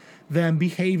witnesses them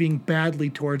behaving badly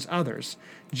towards others.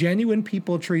 Genuine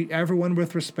people treat everyone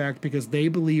with respect because they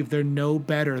believe they're no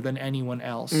better than anyone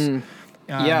else.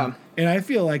 Yeah. And I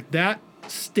feel like that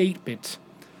statement,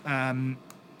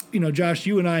 Josh,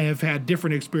 you and I have had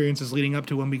different experiences leading up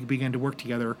to when we began to work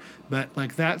together, but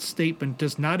like that statement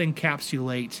does not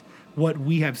encapsulate what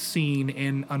we have seen,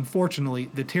 and unfortunately,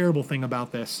 the terrible thing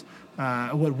about this,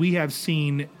 what we have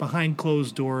seen behind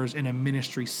closed doors in a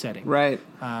ministry setting. Right.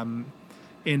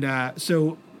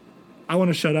 So I want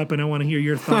to shut up and I want to hear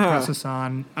your thought process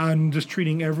on just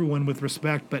treating everyone with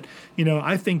respect. But,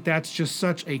 I think that's just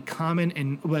such a common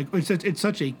and it's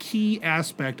such a key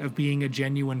aspect of being a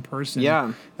genuine person.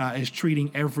 Yeah. Is treating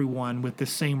everyone with the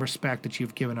same respect that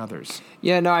you've given others.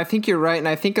 Yeah, no, I think you're right. And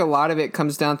I think a lot of it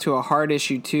comes down to a heart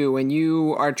issue too. When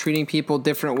you are treating people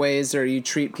different ways or you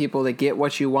treat people to get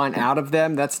what you want out of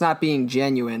them, that's not being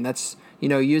genuine. That's,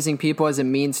 using people as a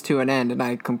means to an end. And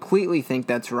I completely think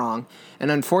that's wrong. And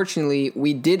unfortunately,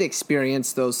 we did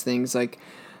experience those things. Like,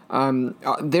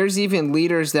 there's even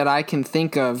leaders that I can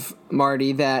think of,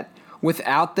 Marty, that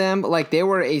without them, like they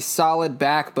were a solid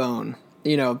backbone,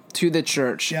 to the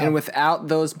church. Yeah. And without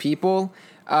those people,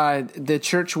 the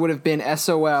church would have been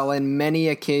SOL in many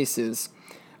a cases.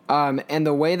 And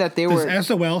the way that they were... Does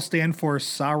SOL stand for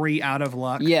sorry out of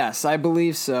luck? Yes, I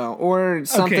believe so. Or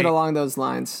something along those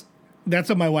lines. That's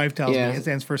what my wife tells me. It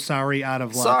stands for sorry out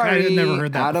of luck. Sorry, I've never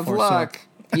heard that out before, of luck.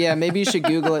 So. Yeah, maybe you should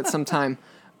Google it sometime.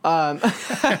 But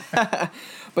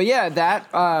yeah, that,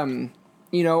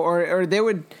 or they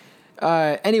would...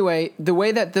 anyway, the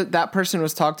way that that person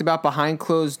was talked about behind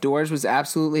closed doors was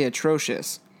absolutely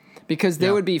atrocious. Because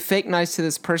they would be fake nice to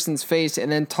this person's face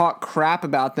and then talk crap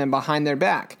about them behind their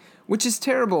back, which is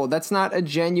terrible. That's not a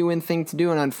genuine thing to do.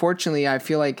 And unfortunately, I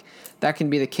feel like that can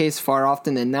be the case far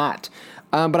often than not.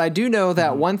 But I do know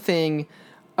that one thing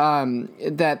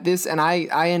that this, and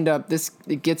I end up,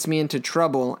 it gets me into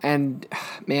trouble. And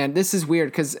man, this is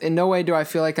weird because in no way do I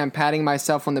feel like I'm patting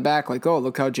myself on the back like, oh,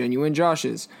 look how genuine Josh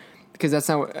is. Because that's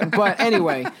not, but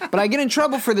anyway, but I get in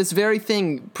trouble for this very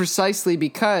thing precisely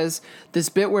because this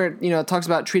bit where, it talks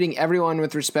about treating everyone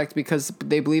with respect because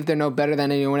they believe they're no better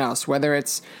than anyone else, whether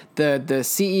it's the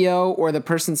CEO or the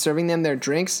person serving them their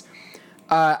drinks.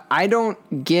 I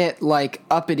don't get like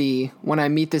uppity when I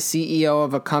meet the CEO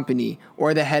of a company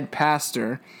or the head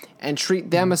pastor and treat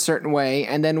them a certain way.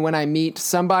 And then when I meet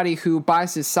somebody who by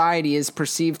society is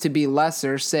perceived to be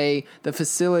lesser, say the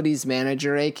facilities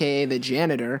manager, aka the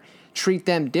janitor, treat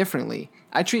them differently.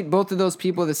 I treat both of those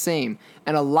people the same.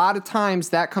 And a lot of times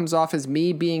that comes off as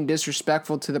me being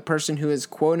disrespectful to the person who is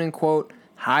quote unquote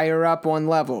higher up on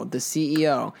level, the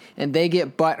CEO, and they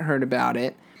get butthurt about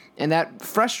it. And that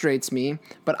frustrates me,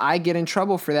 but I get in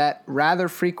trouble for that rather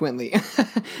frequently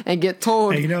and get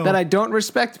told that I don't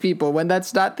respect people when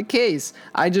that's not the case.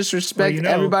 I just respect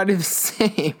everybody the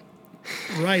same.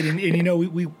 Right, and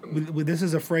we this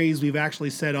is a phrase we've actually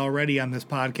said already on this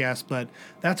podcast, but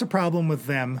that's a problem with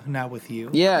them, not with you.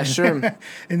 Yeah, sure.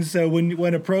 And so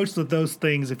when approached with those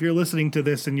things, if you're listening to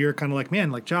this and you're kind of like,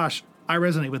 man, like Josh, I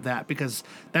resonate with that because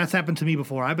that's happened to me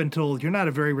before. I've been told you're not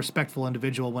a very respectful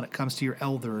individual when it comes to your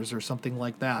elders or something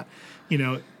like that.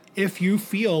 If you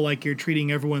feel like you're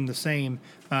treating everyone the same,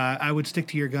 I would stick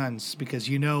to your guns because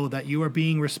you know that you are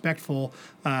being respectful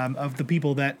of the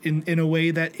people that in a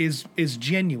way that is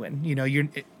genuine.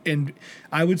 And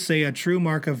I would say a true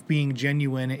mark of being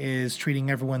genuine is treating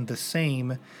everyone the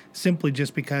same, simply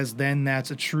just because then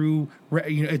that's a true,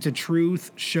 it's a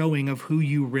truth showing of who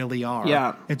you really are.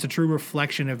 Yeah. It's a true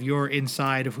reflection of your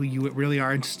inside of who you really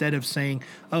are, instead of saying,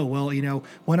 oh, well,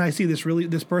 when I see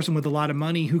this person with a lot of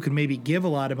money who can maybe give a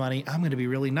lot of money, I'm going to be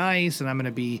really nice and I'm going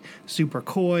to be super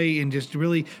coy and just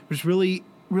really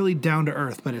down to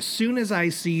earth. But as soon as I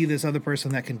see this other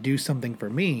person that can do something for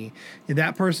me,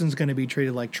 that person's going to be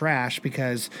treated like trash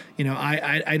because,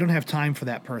 I don't have time for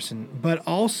that person. But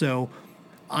also,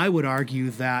 I would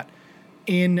argue that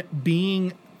in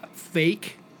being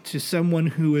fake to someone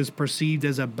who is perceived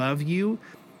as above you,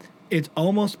 it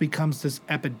almost becomes this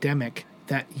epidemic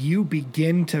that you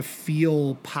begin to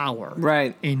feel power.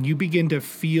 Right. And you begin to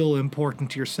feel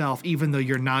important to yourself, even though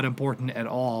you're not important at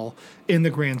all in the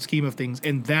grand scheme of things.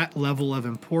 And that level of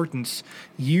importance,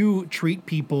 you treat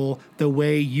people the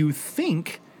way you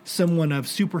think someone of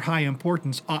super high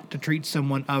importance ought to treat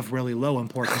someone of really low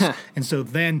importance. And so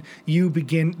then you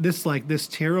begin this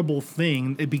terrible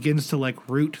thing. It begins to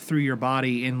root through your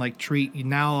body and treat you.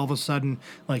 Now all of a sudden,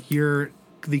 you're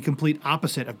the complete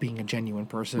opposite of being a genuine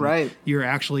person. Right. You're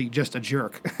actually just a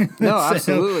jerk. No,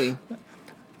 absolutely.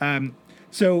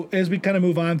 So as we kind of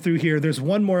move on through here, there's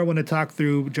one more I want to talk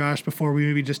through, Josh, before we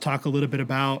maybe just talk a little bit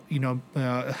about,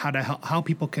 how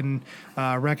people can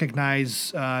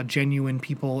recognize genuine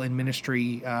people in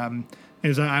ministry.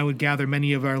 As I would gather,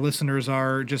 many of our listeners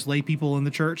are just lay people in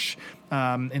the church.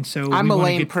 And so I'm a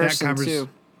lame person too.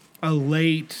 A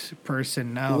late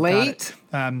person. Oh, late?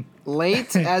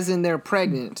 Late as in they're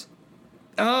pregnant.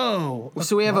 Oh.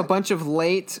 So we have a bunch of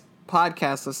late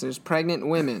podcast listeners, pregnant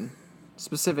women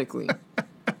specifically.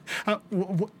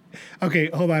 Okay,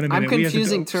 hold on a minute. I'm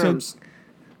confusing terms.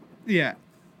 Yeah.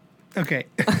 Okay.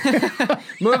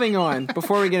 Moving on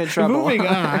before we get in trouble.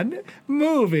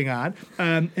 Moving on.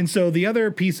 And so the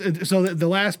other piece, the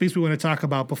last piece we want to talk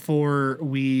about before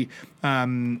we,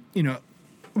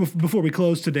 before we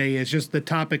close today is just the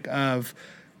topic of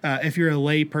if you're a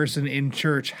lay person in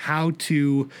church, how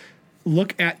to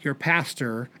look at your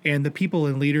pastor and the people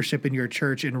in leadership in your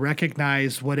church and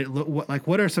recognize what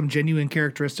are some genuine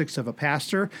characteristics of a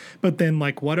pastor, but then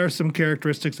what are some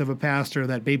characteristics of a pastor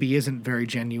that maybe isn't very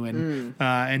genuine,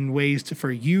 and ways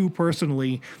for you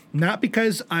personally, not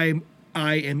because I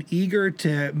am eager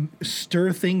to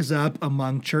stir things up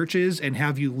among churches and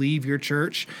have you leave your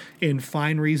church and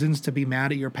find reasons to be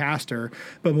mad at your pastor,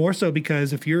 but more so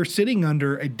because if you're sitting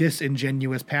under a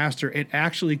disingenuous pastor, it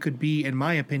actually could be, in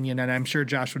my opinion, and I'm sure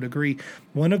Josh would agree,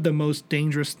 one of the most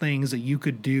dangerous things that you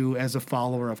could do as a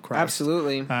follower of Christ.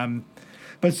 Absolutely.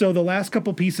 But so the last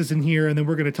couple pieces in here, and then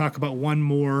we're going to talk about one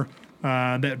more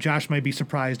that Josh might be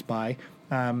surprised by.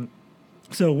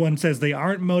 So one says they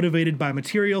aren't motivated by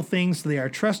material things. They are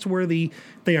trustworthy.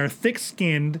 They are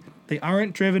thick-skinned. They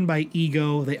aren't driven by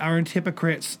ego. They aren't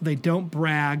hypocrites. They don't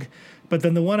brag. But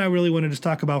then the one I really want to just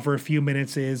talk about for a few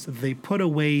minutes is they put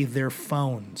away their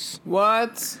phones.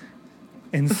 What?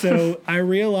 And so I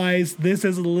realize this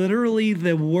is literally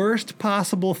the worst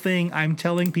possible thing I'm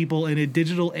telling people in a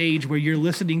digital age where you're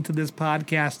listening to this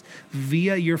podcast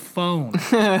via your phone.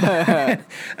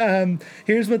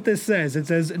 Here's what this says. It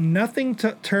says, nothing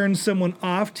turns someone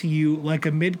off to you like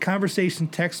a mid-conversation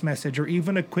text message or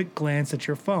even a quick glance at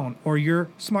your phone or your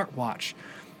smartwatch.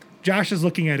 Josh is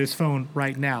looking at his phone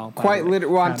right now. Quite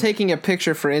literally. Well, I'm taking a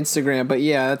picture for Instagram, but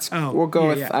yeah, we'll go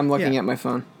with I'm looking at my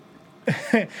phone.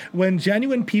 When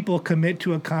genuine people commit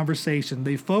to a conversation,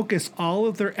 they focus all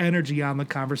of their energy on the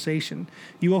conversation.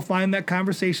 You will find that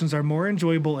conversations are more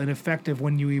enjoyable and effective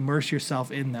when you immerse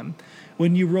yourself in them.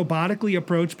 When you robotically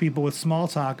approach people with small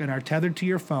talk and are tethered to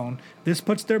your phone, this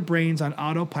puts their brains on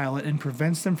autopilot and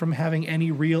prevents them from having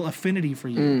any real affinity for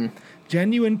you.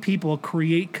 Genuine people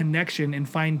create connection and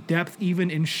find depth even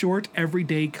in short,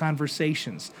 everyday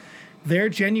conversations. Their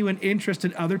genuine interest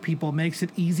in other people makes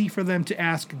it easy for them to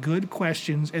ask good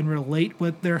questions and relate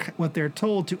what they're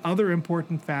told to other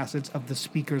important facets of the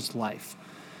speaker's life.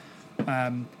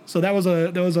 So that was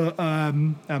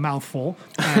a mouthful.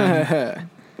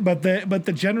 But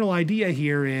the general idea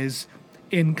here is,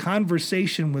 in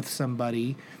conversation with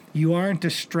somebody, you aren't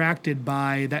distracted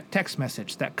by that text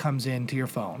message that comes into your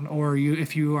phone, or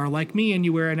if you are like me and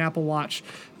you wear an Apple Watch,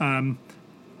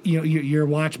 your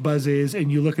watch buzzes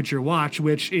and you look at your watch,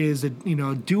 which is a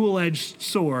dual-edged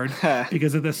sword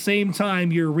because at the same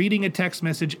time you're reading a text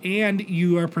message and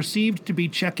you are perceived to be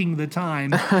checking the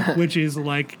time, which is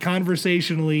like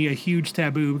conversationally a huge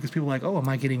taboo because people are like, oh, am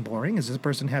I getting boring? Is this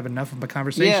person have enough of a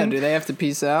conversation? Yeah, do they have to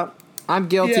peace out? I'm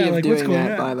guilty of doing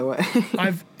that, by the way.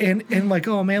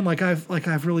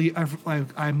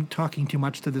 I'm talking too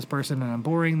much to this person and I'm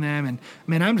boring them, and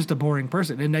man, I'm just a boring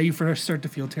person, and now you first start to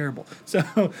feel terrible.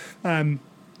 So,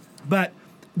 but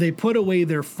they put away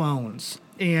their phones,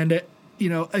 and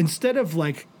instead of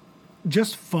like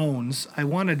just phones, I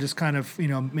want to just kind of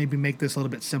maybe make this a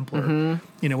little bit simpler.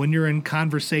 Mm-hmm. When you're in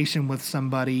conversation with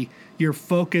somebody, you're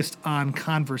focused on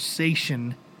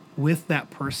conversation with that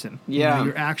person. Yeah.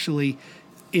 You're actually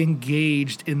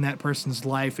engaged in that person's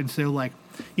life. And so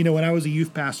when I was a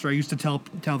youth pastor, I used to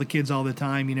tell the kids all the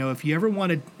time, if you ever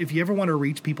want to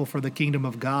reach people for the kingdom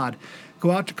of God,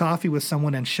 go out to coffee with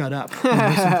someone and shut up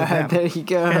and listen to them. There you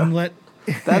go. And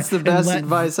that's the best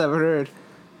advice I've heard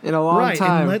in a long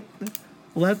time. And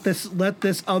let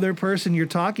this other person you're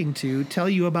talking to tell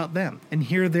you about them and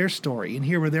hear their story and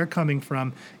hear where they're coming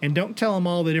from, and don't tell them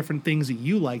all the different things that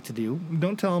you like to do.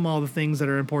 Don't tell them all the things that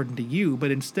are important to you,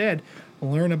 but instead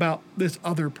learn about this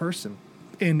other person,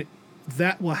 and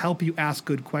that will help you ask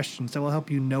good questions. That will help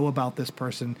you know about this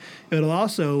person. It'll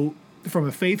also, from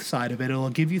a faith side of it, it'll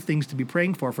give you things to be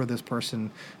praying for this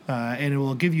person, and it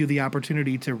will give you the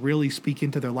opportunity to really speak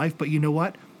into their life. But you know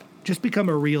what? Just become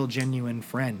a real, genuine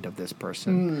friend of this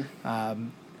person.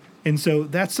 And so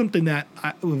that's something that,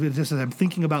 just as I'm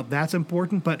thinking about, that's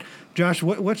important. But Josh,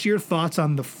 what's your thoughts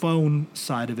on the phone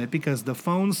side of it? Because the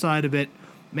phone side of it,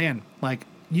 man,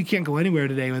 you can't go anywhere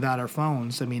today without our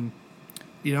phones. I mean,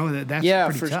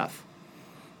 that's pretty tough.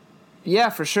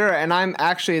 Yeah, for sure. And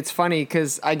it's funny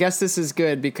because I guess this is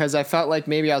good because I felt like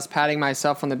maybe I was patting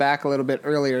myself on the back a little bit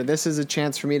earlier. This is a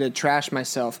chance for me to trash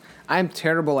myself. I'm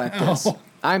terrible at this. Oh.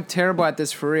 I'm terrible at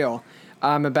this for real.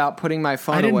 About putting my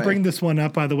phone away. I didn't bring this one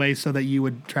up, by the way, so that you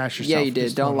would trash yourself. Yeah, you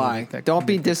did. Don't lie. Don't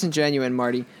be disingenuous,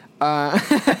 Marty.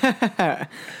 No,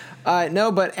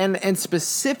 but and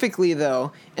specifically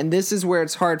though, and this is where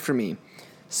it's hard for me.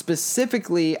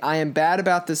 Specifically, I am bad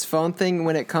about this phone thing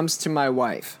when it comes to my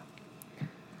wife.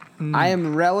 I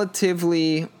am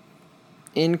relatively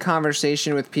in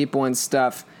conversation with people and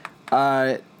stuff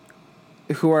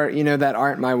who are, that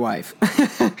aren't my wife.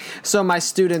 So my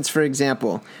students, for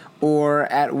example, or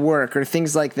at work or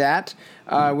things like that,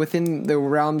 within the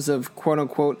realms of quote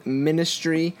unquote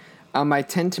ministry, I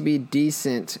tend to be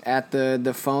decent at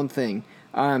the phone thing,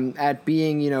 at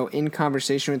being, in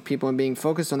conversation with people and being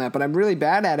focused on that. But I'm really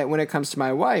bad at it when it comes to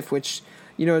my wife, which,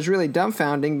 is really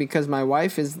dumbfounding because my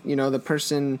wife is, the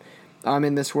person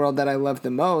in this world that I love the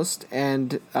most.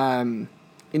 And,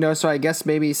 so I guess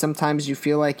maybe sometimes you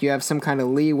feel like you have some kind of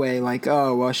leeway, like,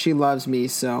 oh, well, she loves me,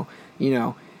 so,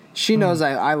 she knows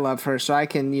I love her, so I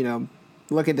can,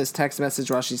 look at this text message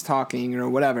while she's talking or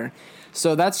whatever.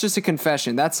 So that's just a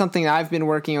confession. That's something I've been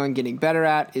working on getting better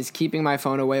at, is keeping my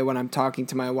phone away when I'm talking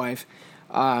to my wife.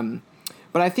 But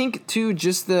I think, too,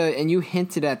 and you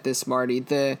hinted at this, Marty,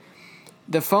 the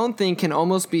phone thing can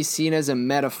almost be seen as a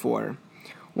metaphor.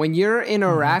 When you're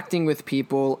interacting with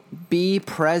people, be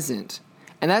present.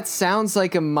 And that sounds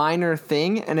like a minor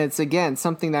thing, and it's, again,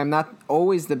 something that I'm not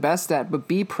always the best at, but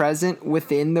be present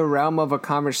within the realm of a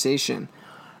conversation.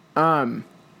 And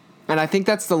I think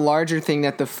that's the larger thing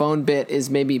that the phone bit is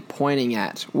maybe pointing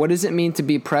at. What does it mean to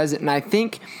be present? And I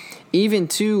think even,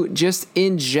 too, just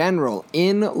in general,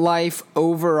 in life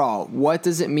overall, what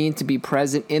does it mean to be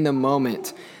present in the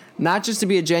moment? Not just to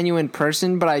be a genuine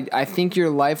person, but I think your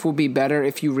life will be better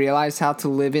if you realize how to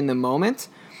live in the moment.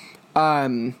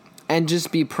 And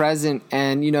just be present,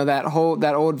 and that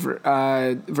old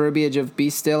verbiage of be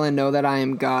still and know that I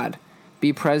am God.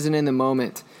 Be present in the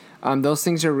moment. Those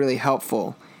things are really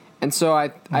helpful, and so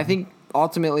I think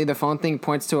ultimately the phone thing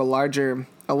points to a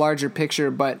larger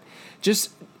picture. But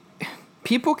just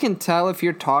people can tell if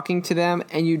you're talking to them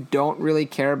and you don't really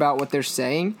care about what they're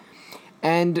saying.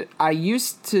 And I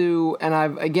used to, and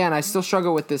I still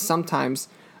struggle with this sometimes.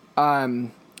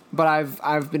 But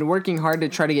I've been working hard to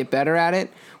try to get better at it.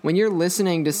 When you're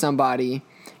listening to somebody,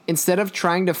 instead of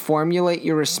trying to formulate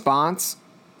your response,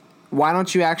 why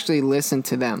don't you actually listen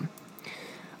to them?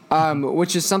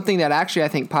 which is something that actually I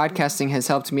think podcasting has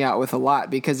helped me out with a lot,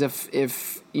 because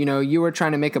if you know, you were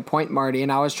trying to make a point, Marty,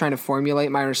 and I was trying to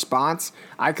formulate my response,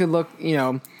 I could look, you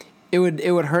know, it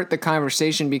would hurt the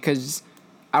conversation, because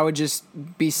I would just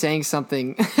be saying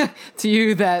something to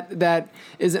you that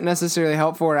isn't necessarily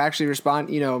helpful, or actually respond.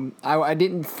 You know, I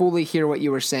didn't fully hear what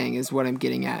you were saying is what I'm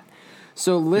getting at.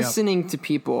 So listening to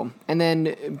people, and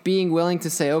then being willing to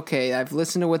say, okay, I've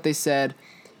listened to what they said.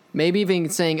 Maybe even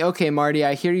saying, okay, Marty,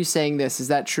 I hear you saying this. Is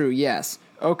that true? Yes.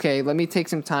 Okay, let me take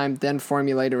some time, then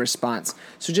formulate a response.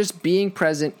 So just being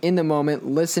present in the moment,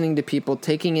 listening to people,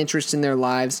 taking interest in their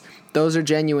lives, those are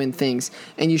genuine things.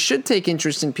 And you should take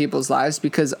interest in people's lives,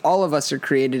 because all of us are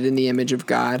created in the image of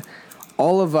God.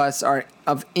 All of us are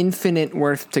of infinite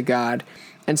worth to God.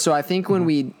 And so I think when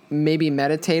we maybe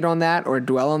meditate on that or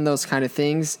dwell on those kind of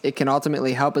things, it can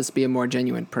ultimately help us be a more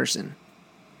genuine person.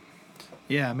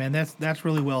 Yeah, man, that's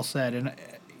really well said. And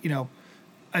you know,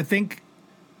 I think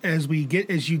as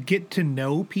you get to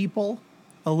know people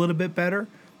a little bit better,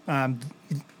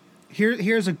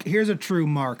 here's a true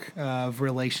mark of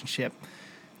relationship.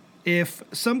 If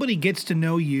somebody gets to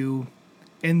know you,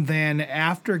 and then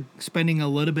after spending a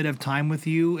little bit of time with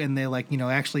you, and they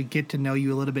actually get to know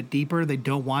you a little bit deeper, they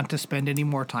don't want to spend any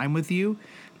more time with you,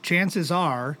 chances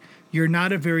are you're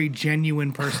not a very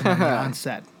genuine person on the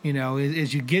onset. You know,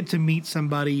 as you get to meet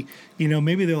somebody, you know,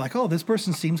 maybe they're like, oh, this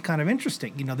person seems kind of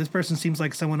interesting. You know, this person seems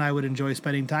like someone I would enjoy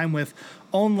spending time with.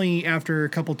 Only after a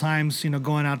couple times, you know,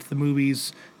 going out to the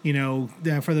movies, you know,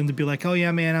 for them to be like, oh,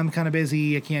 yeah, man, I'm kind of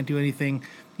busy. I can't do anything.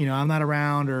 You know, I'm not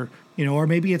around. Or, you know, or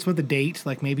maybe it's with a date.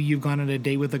 Like maybe you've gone on a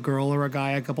date with a girl or a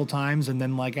guy a couple times, and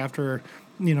then like after,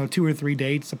 you know, 2 or 3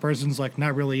 dates, the person's like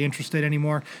not really interested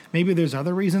anymore. Maybe there's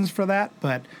other reasons for that,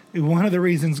 but one of the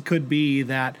reasons could be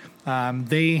that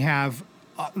they have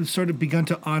sort of begun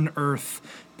to unearth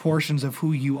portions of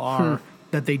who you are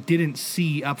that they didn't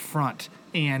see up front.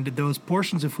 And those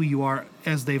portions of who you are,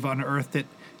 as they've unearthed it,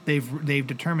 they've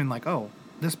determined like, oh,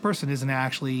 this person isn't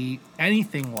actually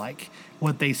anything like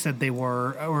what they said they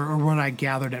were, or what I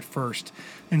gathered at first.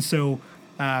 And so,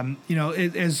 you know,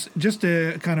 it is just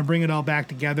to kind of bring it all back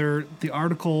together. The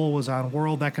article was on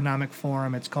World Economic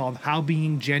Forum. It's called "How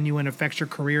Being Genuine Affects Your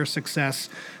Career Success."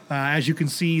 As you can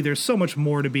see, there's so much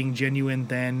more to being genuine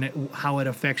than how it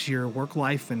affects your work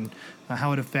life and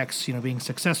how it affects, you know, being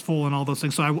successful and all those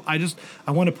things. So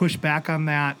I want to push back on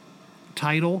that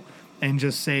title and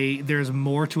just say there's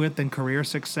more to it than career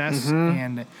success.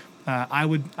 And I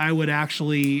would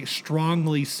actually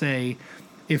strongly say,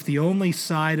 if the only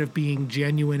side of being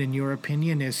genuine, in your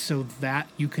opinion, is so that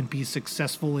you can be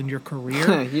successful in your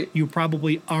career, you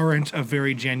probably aren't a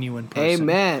very genuine person.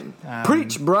 Amen.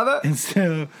 Preach, brother. And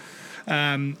so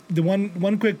the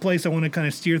one quick place I want to kind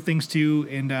of steer things to,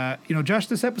 and you know, Josh,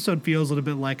 this episode feels a little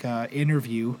bit like an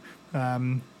interview.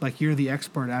 Like you're the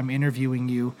expert. I'm interviewing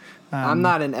you. I'm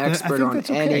not an expert on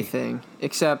anything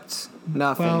except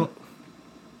nothing. Well,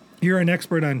 you're an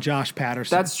expert on Josh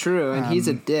Patterson. That's true, and he's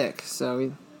a dick.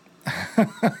 So,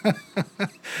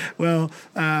 well,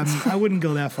 I wouldn't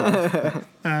go that far.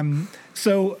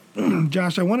 So,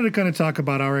 Josh, I wanted to kind of talk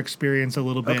about our experience a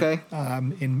little bit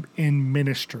in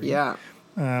ministry. Yeah.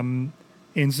 And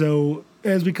so,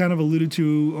 as we kind of alluded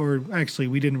to, or actually,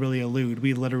 we didn't really allude.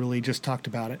 We literally just talked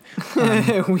about it.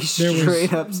 We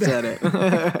straight up said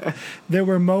it. There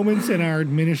were moments in our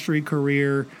ministry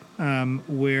career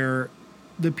where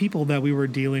the people that we were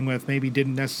dealing with maybe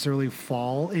didn't necessarily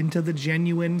fall into the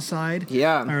genuine side,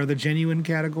 or the genuine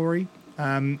category.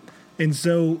 And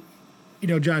so, you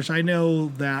know, Josh, I know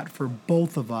that for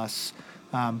both of us,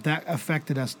 that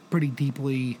affected us pretty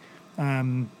deeply.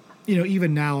 You know,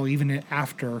 even now, even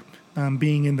after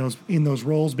being in those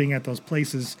roles, being at those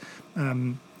places,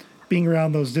 being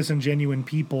around those disingenuine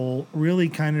people, really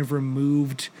kind of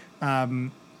removed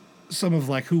some of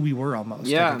like who we were almost.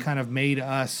 Yeah, like it kind of made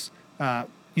us.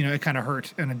 You know, it kind of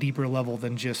hurt on a deeper level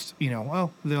than just, you know,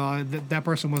 well, that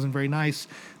person wasn't very nice.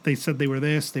 They said they were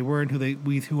this. They weren't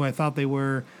who I thought they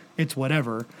were. It's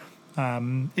whatever.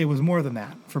 It was more than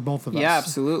that for both of us. Yeah,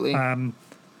 absolutely.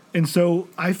 And so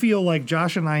I feel like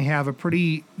Josh and I have a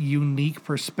pretty unique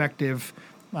perspective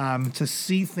to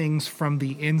see things from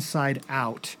the inside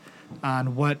out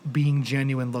on what being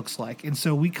genuine looks like. And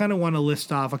so we kind of want to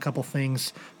list off a couple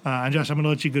things. And Josh, I'm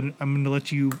going to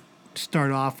let you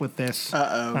start off with this.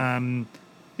 And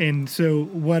so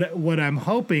what I'm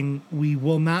hoping we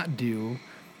will not do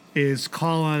is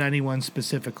call on anyone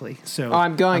specifically. So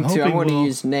I'm going to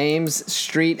use names,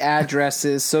 street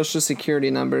addresses, social security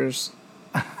numbers.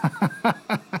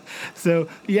 So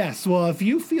yes, well, if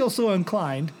you feel so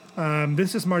inclined,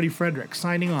 This is Marty Frederick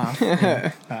signing off.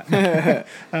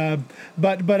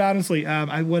 But honestly,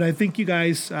 what I think you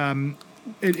guys,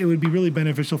 it would be really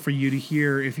beneficial for you to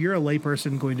hear if you're a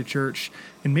layperson going to church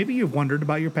and maybe you've wondered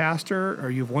about your pastor or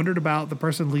you've wondered about the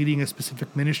person leading a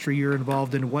specific ministry you're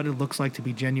involved in, what it looks like to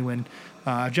be genuine.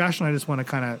 Josh and I just want to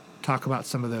kind of talk about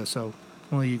some of those. So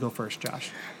I'll let you go first,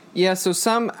 Josh. Yeah, so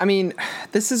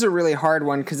this is a really hard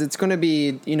one because it's going to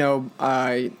be,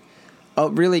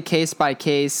 really case by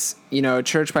case,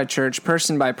 church by church,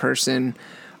 person by person.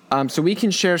 So we can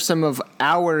share some of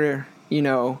our,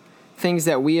 things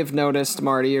that we have noticed,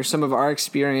 Marty, or some of our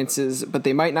experiences, but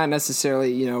they might not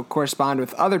necessarily, correspond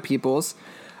with other people's.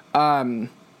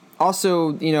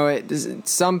 Also,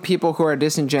 some people who are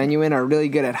disingenuine are really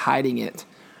good at hiding it.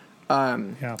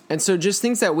 And so just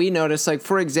things that we notice, like,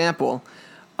 for example,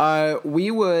 we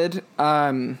would,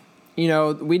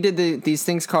 we did these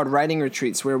things called writing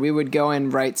retreats where we would go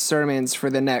and write sermons for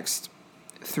the next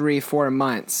 3-4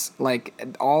 months,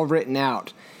 like all written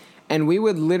out. And we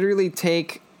would literally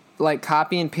take like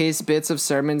copy and paste bits of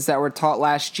sermons that were taught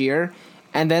last year.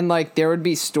 And then like there would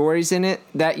be stories in it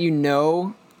that,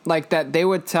 like that they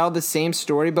would tell the same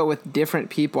story, but with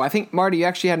different people. I think, Marty, you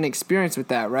actually had an experience with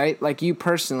that, right? Like you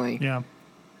personally. Yeah.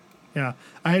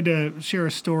 I had to share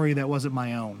a story that wasn't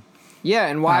my own. Yeah.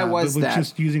 And why was that?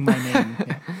 Just using my name.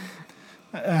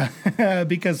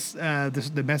 Because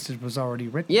the message was already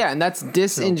written. Yeah. And that's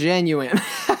disingenuine.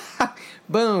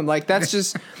 Boom. Like that's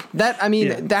just that. I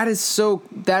mean, that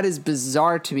is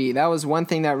bizarre to me. That was one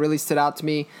thing that really stood out to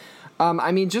me.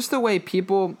 Just the way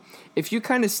people, if you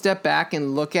kind of step back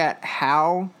and look at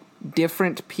how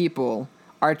different people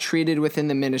are treated within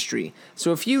the ministry.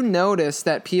 So if you notice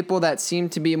that people that seem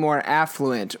to be more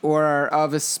affluent or are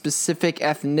of a specific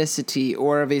ethnicity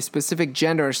or of a specific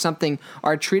gender or something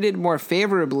are treated more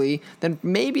favorably, then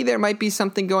maybe there might be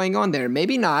something going on there.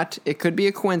 Maybe not. It could be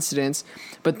a coincidence,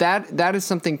 but that is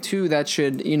something too that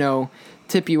should,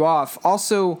 tip you off.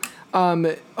 Also,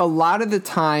 a lot of the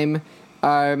time,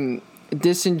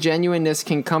 disingenuineness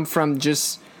can come from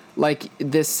just like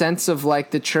this sense of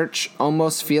like the church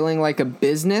almost feeling like a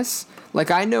business. Like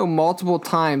I know multiple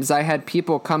times I had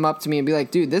people come up to me and be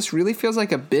like, dude, this really feels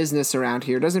like a business around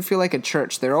here. It doesn't feel like a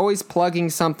church. They're always plugging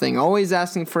something, always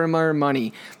asking for more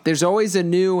money. There's always a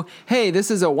new, hey,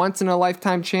 this is a once in a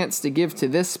lifetime chance to give to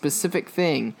this specific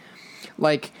thing.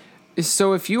 Like,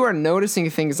 so if you are noticing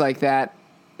things like that,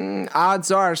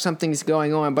 odds are something's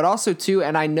going on. But also too,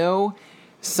 and I know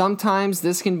sometimes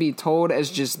this can be told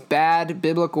as just bad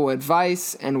biblical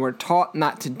advice, and we're taught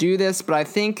not to do this, but I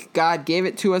think God gave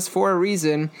it to us for a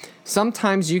reason.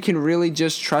 Sometimes you can really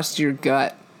just trust your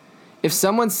gut. If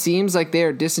someone seems like they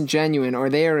are disingenuine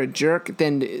or they are a jerk,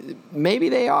 then maybe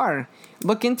they are.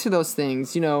 Look into those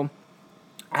things,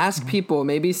 ask people,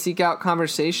 maybe seek out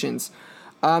conversations.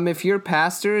 If your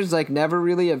pastor is like never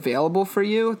really available for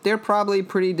you, they're probably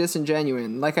pretty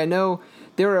disingenuine. Like I know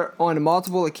there were on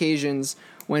multiple occasions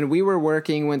when we were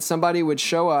working, when somebody would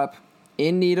show up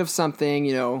in need of something,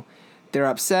 they're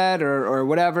upset or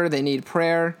whatever, they need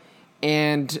prayer,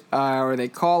 and or they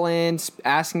call in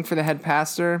asking for the head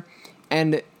pastor,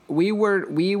 and we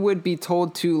would be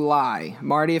told to lie.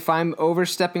 Marty, if I'm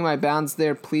overstepping my bounds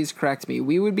there, please correct me.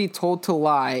 We would be told to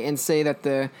lie and say that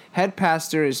the head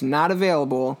pastor is not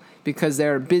available because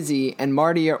they're busy, and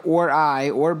Marty or I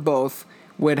or both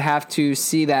would have to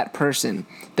see that person.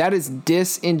 That is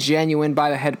disingenuine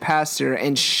by the head pastor,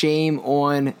 and shame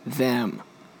on them.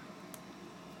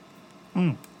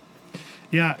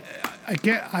 Yeah, I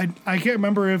can't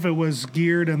remember if it was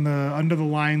geared under the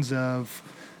lines of,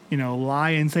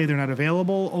 lie and say they're not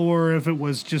available, or if it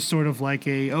was just sort of like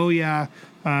I'm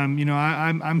kind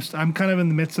of in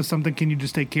the midst of something. Can you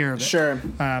just take care of it? Sure.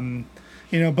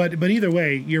 But either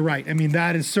way, you're right. I mean,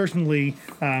 that is certainly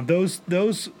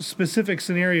those specific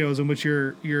scenarios in which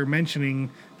you're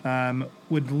mentioning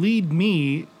would lead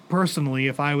me personally,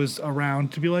 if I was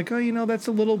around, to be like, that's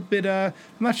a little bit. I'm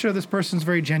not sure this person's a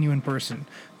very genuine person.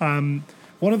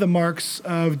 One of the marks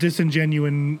of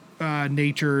disingenuine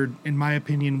nature, in my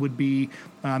opinion, would be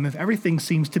if everything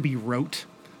seems to be rote.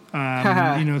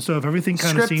 So if everything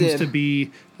kind of seems to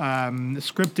be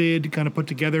scripted, kind of put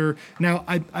together. Now,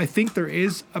 I think there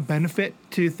is a benefit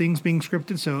to things being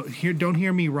scripted. So don't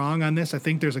hear me wrong on this. I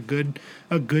think there's a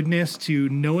goodness to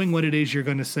knowing what it is you're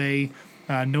going to say,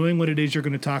 knowing what it is you're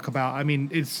going to talk about. I mean,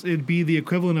 it'd be the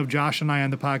equivalent of Josh and I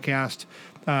on the podcast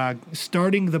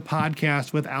starting the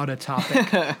podcast without a topic.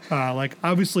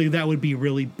 Obviously that would be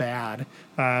really bad.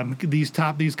 These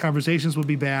conversations would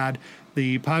be bad.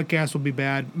 The podcast will be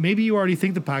bad. Maybe you already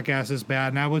think the podcast is bad,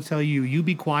 and I will tell you,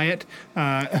 be quiet.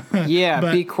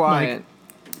 Be quiet.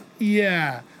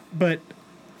 But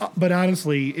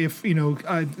honestly, if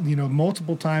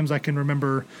multiple times I can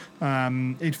remember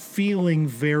it feeling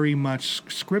very much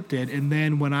scripted, and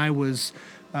then when I was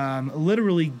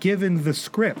literally given the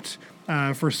script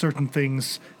for certain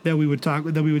things that we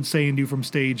would say and do from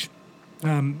stage,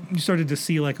 you started to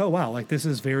see like, oh wow, like this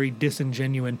is very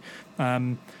disingenuous.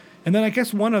 And then I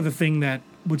guess one other thing that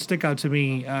would stick out to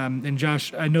me, and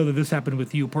Josh, I know that this happened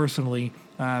with you personally,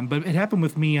 but it happened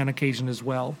with me on occasion as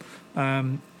well.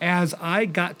 As I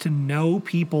got to know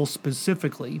people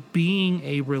specifically, being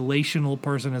a relational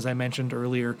person, as I mentioned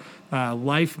earlier,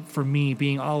 life for me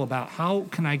being all about how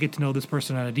can I get to know this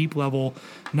person on a deep level,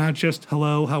 not just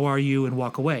hello, how are you, and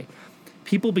walk away.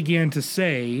 People began to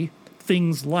say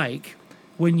things like,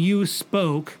 when you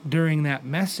spoke during that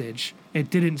message, it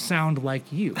didn't sound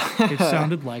like you. It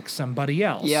sounded like somebody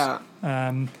else. Yeah.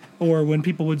 Or when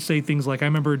people would say things like, I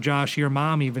remember Josh, your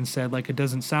mom even said, like, it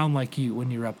doesn't sound like you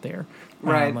when you're up there.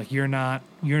 Right. Like you're not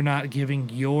giving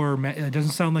it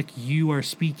doesn't sound like you are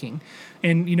speaking.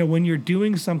 And, when you're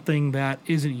doing something that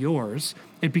isn't yours,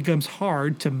 it becomes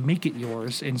hard to make it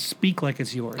yours and speak like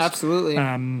it's yours. Absolutely.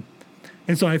 And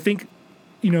so I think,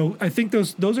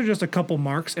 those are just a couple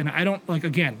marks, and I don't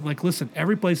listen,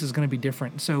 every place is going to be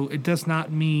different. So it does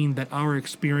not mean that our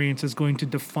experience is going to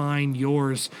define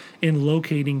yours in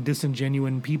locating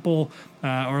disingenuous people,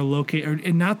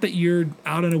 and not that you're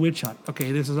out on a witch hunt.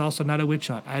 Okay. This is also not a witch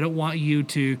hunt. I don't want you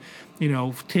to,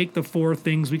 take the 4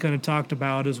 things we kind of talked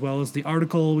about, as well as the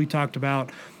article we talked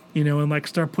about, and like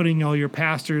start putting all your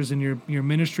pastors and your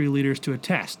ministry leaders to a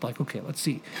test. Like, okay, let's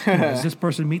see. Does this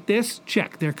person meet this?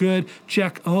 Check. They're good.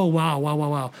 Check. Oh,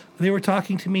 wow. They were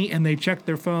talking to me and they checked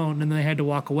their phone and then they had to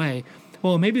walk away.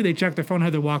 Well, maybe they checked their phone and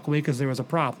had to walk away because there was a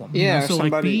problem. Yeah, So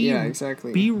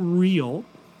exactly. Be real,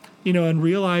 and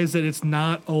realize that it's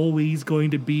not always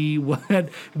going to be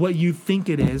what you think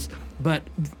it is. But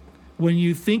when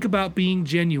you think about being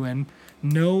genuine,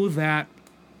 know that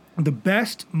the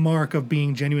best mark of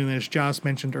being genuine, as Josh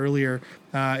mentioned earlier,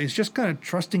 is just kind of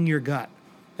trusting your gut.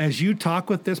 As you talk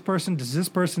with this person, does this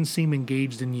person seem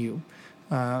engaged in you?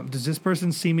 Does this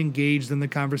person seem engaged in the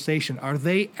conversation? Are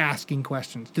they asking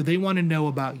questions? Do they want to know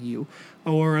about you?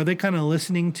 Or are they kind of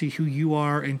listening to who you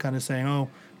are and kind of saying, oh,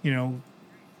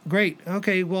 great,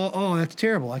 okay, well, oh, that's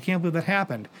terrible. I can't believe that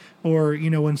happened. Or,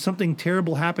 when something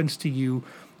terrible happens to you,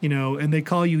 and they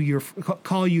call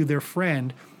you their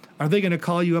friend, are they going to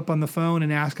call you up on the phone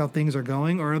and ask how things are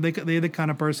going? Or are they the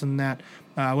kind of person that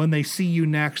when they see you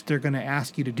next, they're going to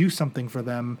ask you to do something for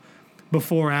them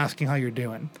before asking how you're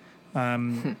doing?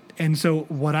 And so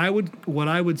what I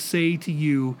would say to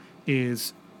you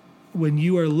is, when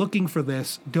you are looking for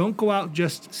this, don't go out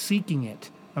just seeking it,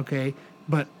 okay?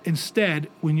 But instead,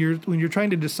 when you're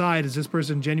trying to decide, is this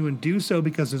person genuine, do so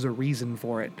because there's a reason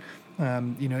for it.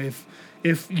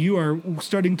 If you are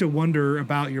starting to wonder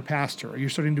about your pastor, or you're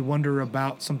starting to wonder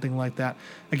about something like that,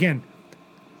 again,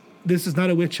 this is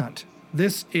not a witch hunt.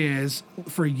 This is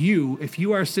for you. If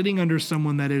you are sitting under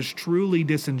someone that is truly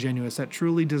disingenuous, that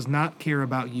truly does not care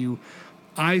about you,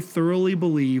 I thoroughly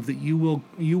believe that you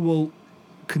will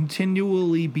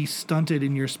continually be stunted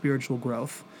in your spiritual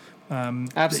growth.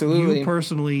 Absolutely. You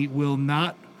personally will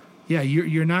not. Yeah,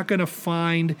 you're not going to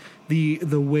find the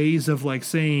ways of like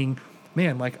saying,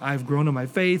 man, like I've grown in my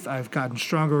faith, I've gotten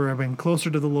stronger, I've been closer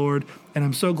to the Lord, and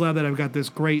I'm so glad that I've got this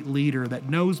great leader that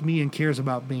knows me and cares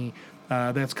about me,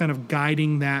 that's kind of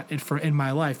guiding that in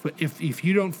my life. But if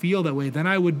you don't feel that way, then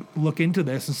I would look into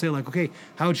this and say like, okay,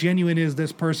 how genuine is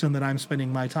this person that I'm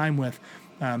spending my time with?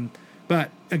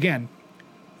 But again,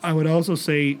 I would also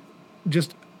say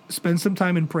just spend some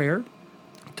time in prayer,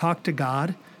 talk to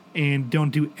God, and don't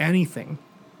do anything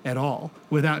at all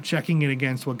without checking it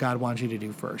against what God wants you to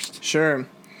do first. Sure.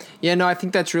 Yeah, no, I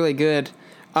think that's really good.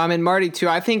 And Marty, too,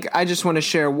 I think I just want to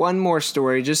share one more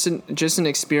story, just an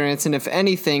experience. And if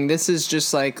anything, this is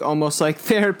just like almost like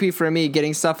therapy for me,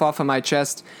 getting stuff off of my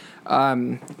chest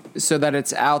so that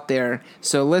it's out there.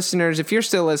 So listeners, if you're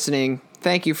still listening,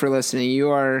 thank you for listening. You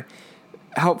are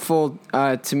helpful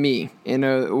to me in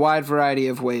a wide variety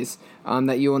of ways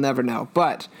that you will never know.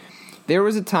 But there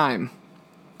was a time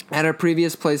at a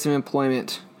previous place of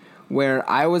employment where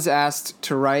I was asked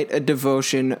to write a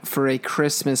devotion for a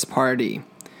Christmas party.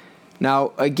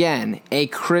 Now, again, a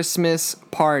Christmas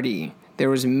party. There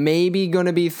was maybe going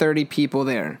to be 30 people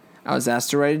there. I was asked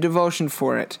to write a devotion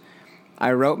for it.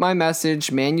 I wrote my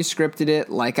message, manuscripted it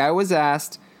like I was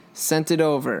asked, sent it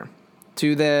over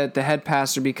to the head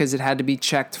pastor because it had to be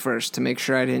checked first to make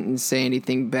sure I didn't say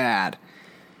anything bad.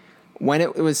 When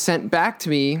it was sent back to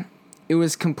me, it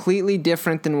was completely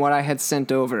different than what I had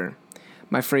sent over.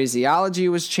 My phraseology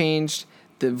was changed.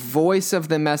 the voice of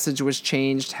the message was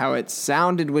changed, how it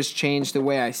sounded was changed, the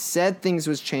way I said things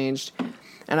was changed.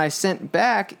 And I sent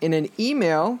back in an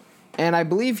email, and I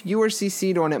believe you were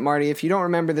CC'd on it, Marty. If you don't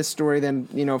remember this story, then,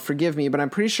 forgive me, but I'm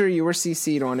pretty sure you were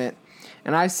CC'd on it.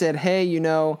 And I said, hey,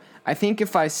 I think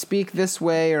if I speak this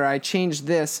way or I change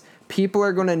this, people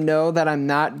are going to know that I'm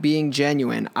not being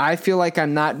genuine. I feel like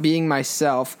I'm not being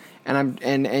myself,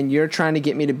 and you're trying to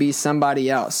get me to be somebody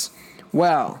else.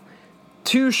 Well,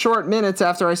 2 short minutes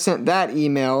after I sent that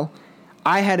email,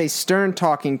 I had a stern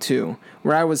talking to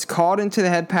where I was called into the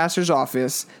head pastor's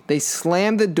office. They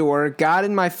slammed the door, got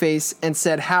in my face, and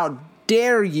said, how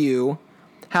dare you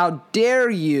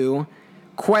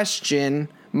question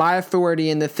my authority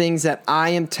in the things that I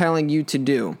am telling you to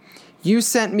do. You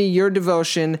sent me your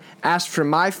devotion, asked for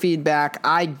my feedback,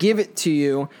 I give it to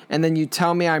you, and then you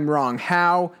tell me I'm wrong.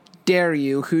 How dare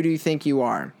you? Who do you think you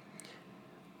are?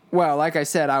 Well, like I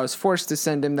said, I was forced to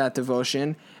send him that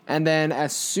devotion, and then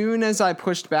as soon as I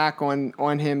pushed back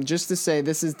on him just to say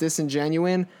this is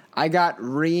disingenuine, I got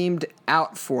reamed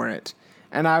out for it.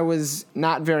 And I was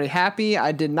not very happy.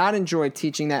 I did not enjoy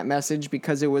teaching that message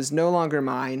because it was no longer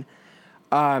mine.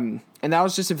 And that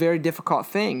was just a very difficult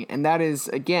thing. And that is,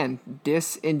 again,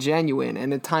 disingenuine.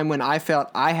 And a time when I felt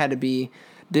I had to be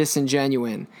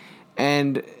disingenuine.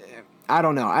 And I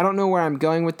don't know. I don't know where I'm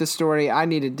going with the story. I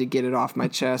needed to get it off my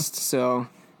chest. So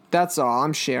that's all.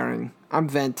 I'm sharing. I'm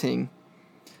venting.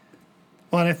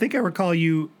 Well, and I think I recall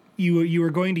you were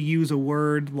going to use a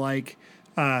word like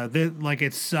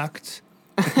it sucked.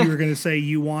 You were going to say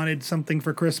you wanted something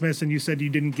for Christmas and you said you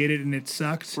didn't get it and it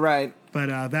sucked. Right.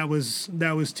 But that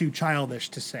was too childish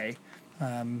to say.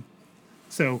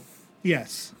 So,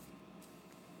 yes.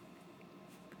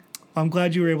 I'm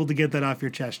glad you were able to get that off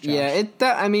your chest, Josh. Yeah,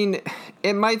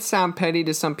 it might sound petty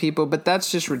to some people, but that's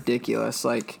just ridiculous.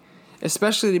 Like,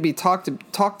 especially to be talked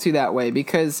to that way,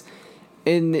 because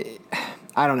I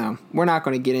don't know. We're not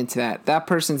going to get into that. That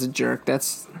person's a jerk.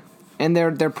 And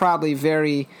they're probably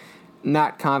very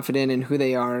not confident in who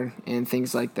they are and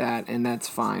things like that, and that's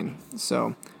fine.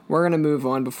 So we're going to move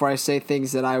on before I say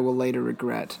things that I will later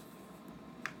regret.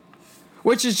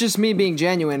 Which is just me being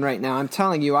genuine right now. I'm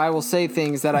telling you, I will say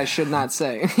things that I should not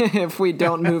say if we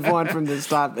don't move on from this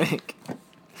topic.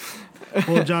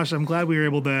 Well, Josh, I'm glad we were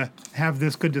able to have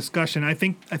this good discussion. I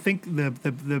think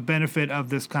the benefit of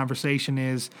this conversation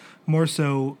is more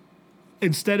so,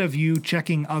 instead of you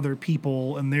checking other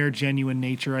people and their genuine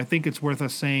nature, I think it's worth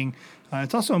us saying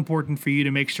it's also important for you to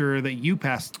make sure that you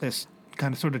pass this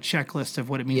kind of sort of checklist of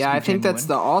what it means to be genuine. Yeah, I think that's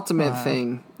the ultimate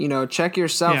thing. Check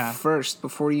yourself first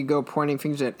before you go pointing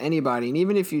fingers at anybody. And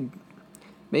even if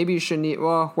maybe you shouldn't,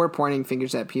 we're pointing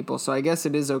fingers at people, so I guess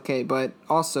it is okay. But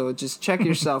also, just check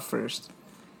yourself first.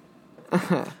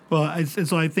 Well,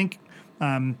 so I think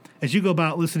as you go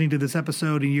about listening to this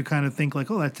episode and you kind of think like,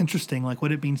 oh, that's interesting, like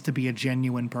what it means to be a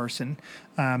genuine person.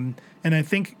 And I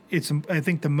think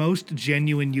the most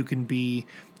genuine you can be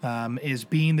is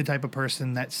being the type of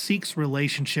person that seeks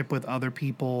relationship with other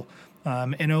people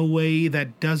in a way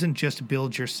that doesn't just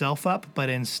build yourself up, but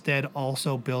instead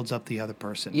also builds up the other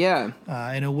person. Yeah.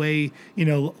 In a way,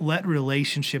 let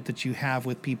relationship that you have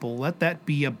with people, let that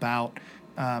be about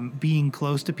being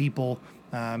close to people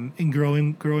and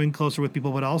growing closer with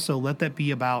people, but also let that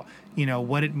be about,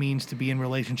 what it means to be in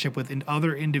relationship with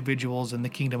other individuals in the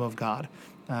kingdom of God.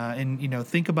 And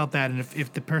think about that. And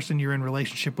if the person you're in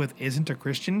relationship with isn't a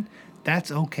Christian,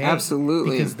 that's okay.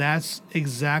 Absolutely. Because that's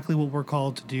exactly what we're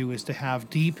called to do, is to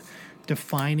have deep,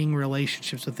 defining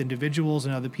relationships with individuals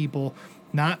and other people,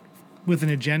 not with an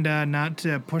agenda, not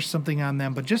to push something on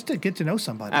them, but just to get to know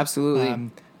somebody. Absolutely.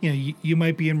 You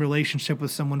might be in relationship with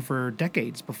someone for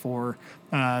decades before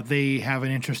they have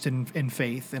an interest in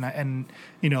faith, and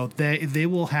they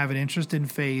will have an interest in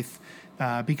faith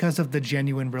because of the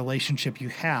genuine relationship you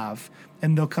have,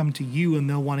 and they'll come to you and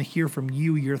they'll want to hear from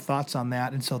you your thoughts on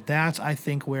that. And so that's, I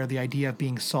think, where the idea of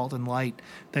being salt and light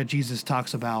that Jesus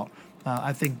talks about,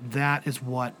 I think that is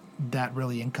what that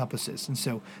really encompasses. And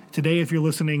so today, if you're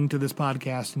listening to this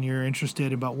podcast and you're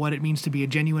interested about what it means to be a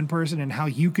genuine person and how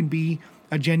you can be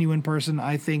a genuine person,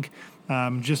 I think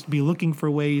just be looking for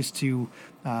ways to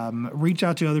reach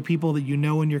out to other people that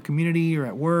in your community or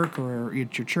at work or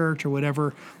at your church or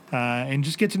whatever, and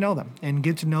just get to know them and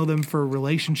get to know them for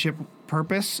relationship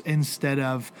purpose instead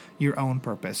of your own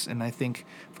purpose. And I think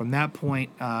from that point,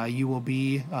 you will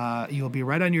be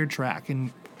right on your track.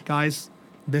 And guys,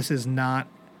 this is not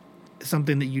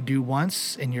something that you do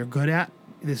once and you're good at.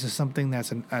 This is something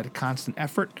that's a constant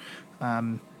effort.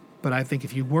 But I think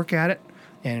if you work at it,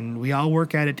 and we all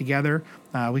work at it together,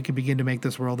 we can begin to make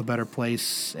this world a better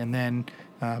place. And then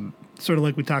Sort of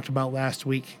like we talked about last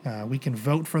week. We can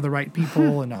vote for the right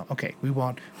people, and we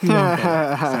won't vote.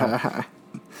 So.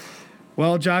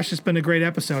 Well, Josh, it's been a great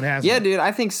episode, hasn't it? Yeah, dude,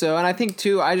 I think so. And I think,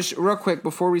 too, real quick,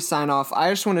 before we sign off, I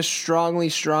just want to strongly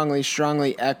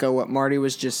echo what Marty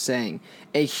was just saying.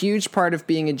 A huge part of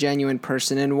being a genuine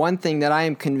person, and one thing that I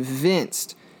am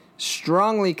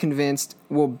strongly convinced,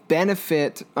 will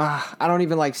benefit, I don't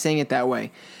even like saying it that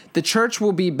way. The church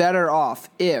will be better off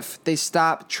if they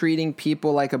stop treating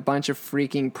people like a bunch of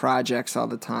freaking projects all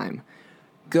the time.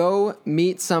 Go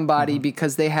meet somebody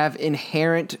because they have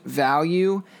inherent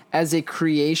value as a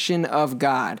creation of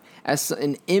God, as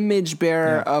an image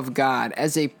bearer of God,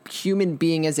 as a human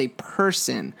being, as a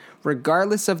person,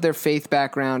 regardless of their faith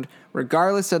background,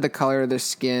 regardless of the color of their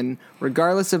skin,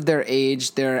 regardless of their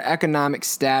age, their economic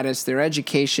status, their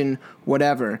education,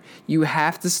 whatever. You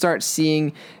have to start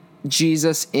seeing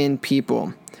Jesus in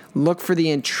people. Look for the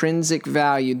intrinsic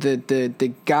value,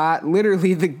 the God,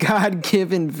 literally the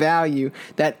God-given value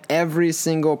that every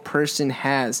single person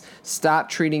has. Stop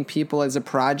treating people as a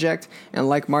project, and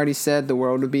like Marty said, the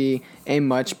world would be a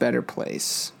much better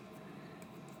place.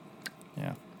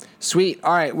 Yeah. Sweet.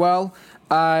 All right. Well,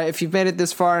 if you've made it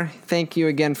this far, thank you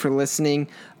again for listening.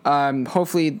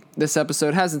 Hopefully this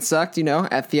episode hasn't sucked.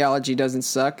 At Theology Doesn't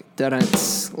Suck.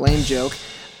 Lame joke.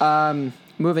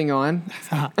 Moving on.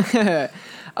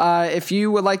 If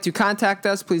you would like to contact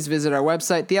us, please visit our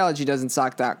website,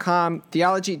 theologydoesn'tsuck.com,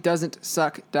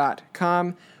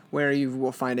 theologydoesn'tsuck.com, where you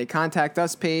will find a contact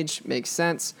us page. Makes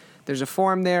sense. There's a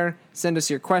form there. Send us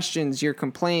your questions, your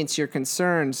complaints, your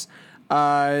concerns,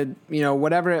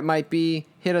 whatever it might be,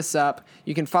 hit us up.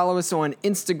 You can follow us on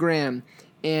Instagram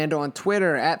and on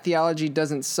Twitter at Theology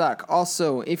Doesn't Suck.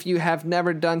 Also, if you have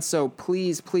never done so,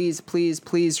 please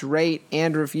rate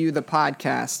and review the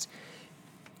podcast.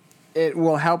 It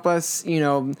will help us,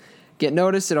 get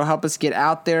noticed. It'll help us get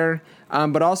out there.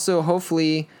 But also,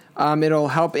 hopefully, it'll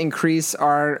help increase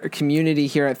our community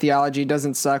here at Theology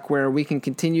Doesn't Suck, where we can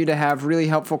continue to have really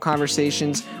helpful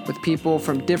conversations with people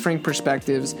from differing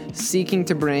perspectives, seeking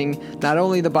to bring not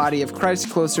only the body of Christ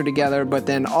closer together, but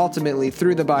then ultimately,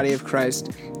 through the body of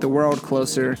Christ, the world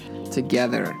closer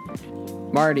together.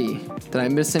 Marty, did I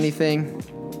miss anything?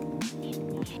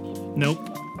 Nope.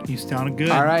 You sounded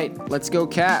good. All right, let's go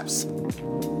Caps. Go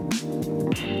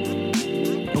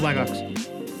Blackhawks.